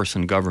society, force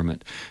in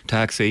government,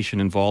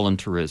 taxation and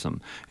voluntarism,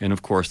 and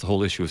of course the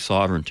whole issue of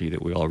sovereignty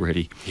that we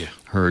already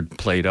heard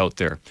played out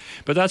there.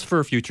 But that's for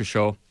a future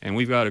show, and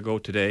we've got to go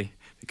today,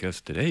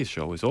 because today's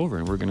show is over,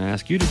 and we're going to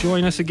ask you to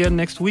join us again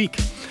next week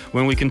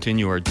when we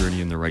continue our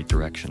journey in the right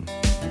direction.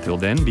 Until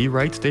then, be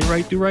right, stay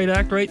right, do right,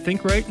 act right,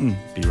 think right, and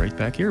be right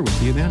back here. We'll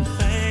see you then.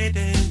 Fade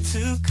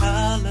into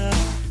color,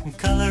 and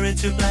color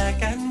into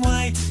black and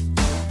white,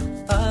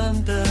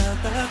 under the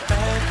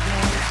bedclothes.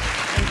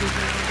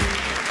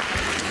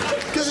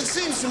 Because it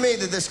seems to me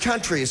that this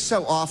country is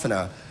so often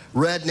a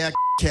redneck,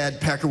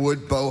 cad,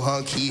 peckerwood,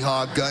 bohunk,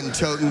 hee-haw,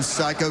 gun-toting,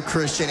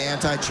 psycho-Christian,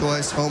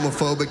 anti-choice,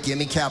 homophobic,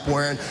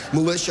 gimme-cap-wearing,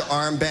 militia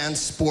armband,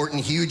 sporting,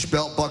 huge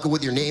belt buckle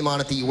with your name on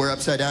it that you wear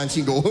upside down so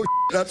you can go, oh,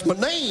 that's my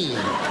name.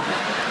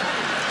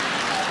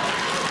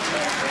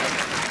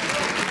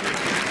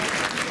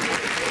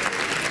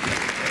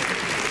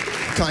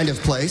 Kind of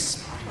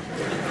place.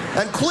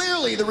 And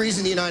clearly the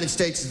reason the United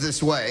States is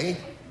this way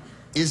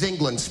is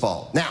England's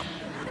fault. Now,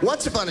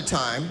 once upon a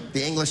time,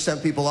 the English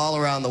sent people all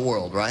around the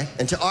world, right?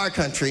 And to our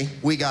country,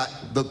 we got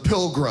the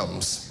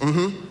Pilgrims.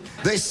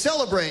 They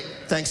celebrate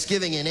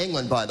Thanksgiving in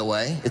England, by the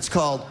way. It's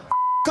called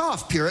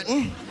off,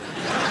 Puritan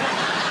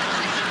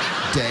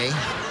Day.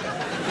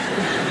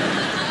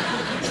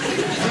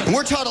 And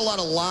we're taught a lot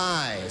of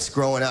lies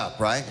growing up,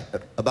 right?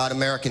 About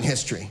American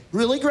history.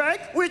 Really, Greg?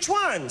 Which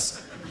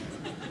ones?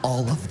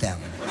 All of them.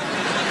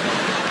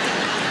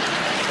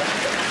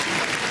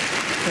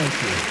 Thank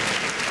you.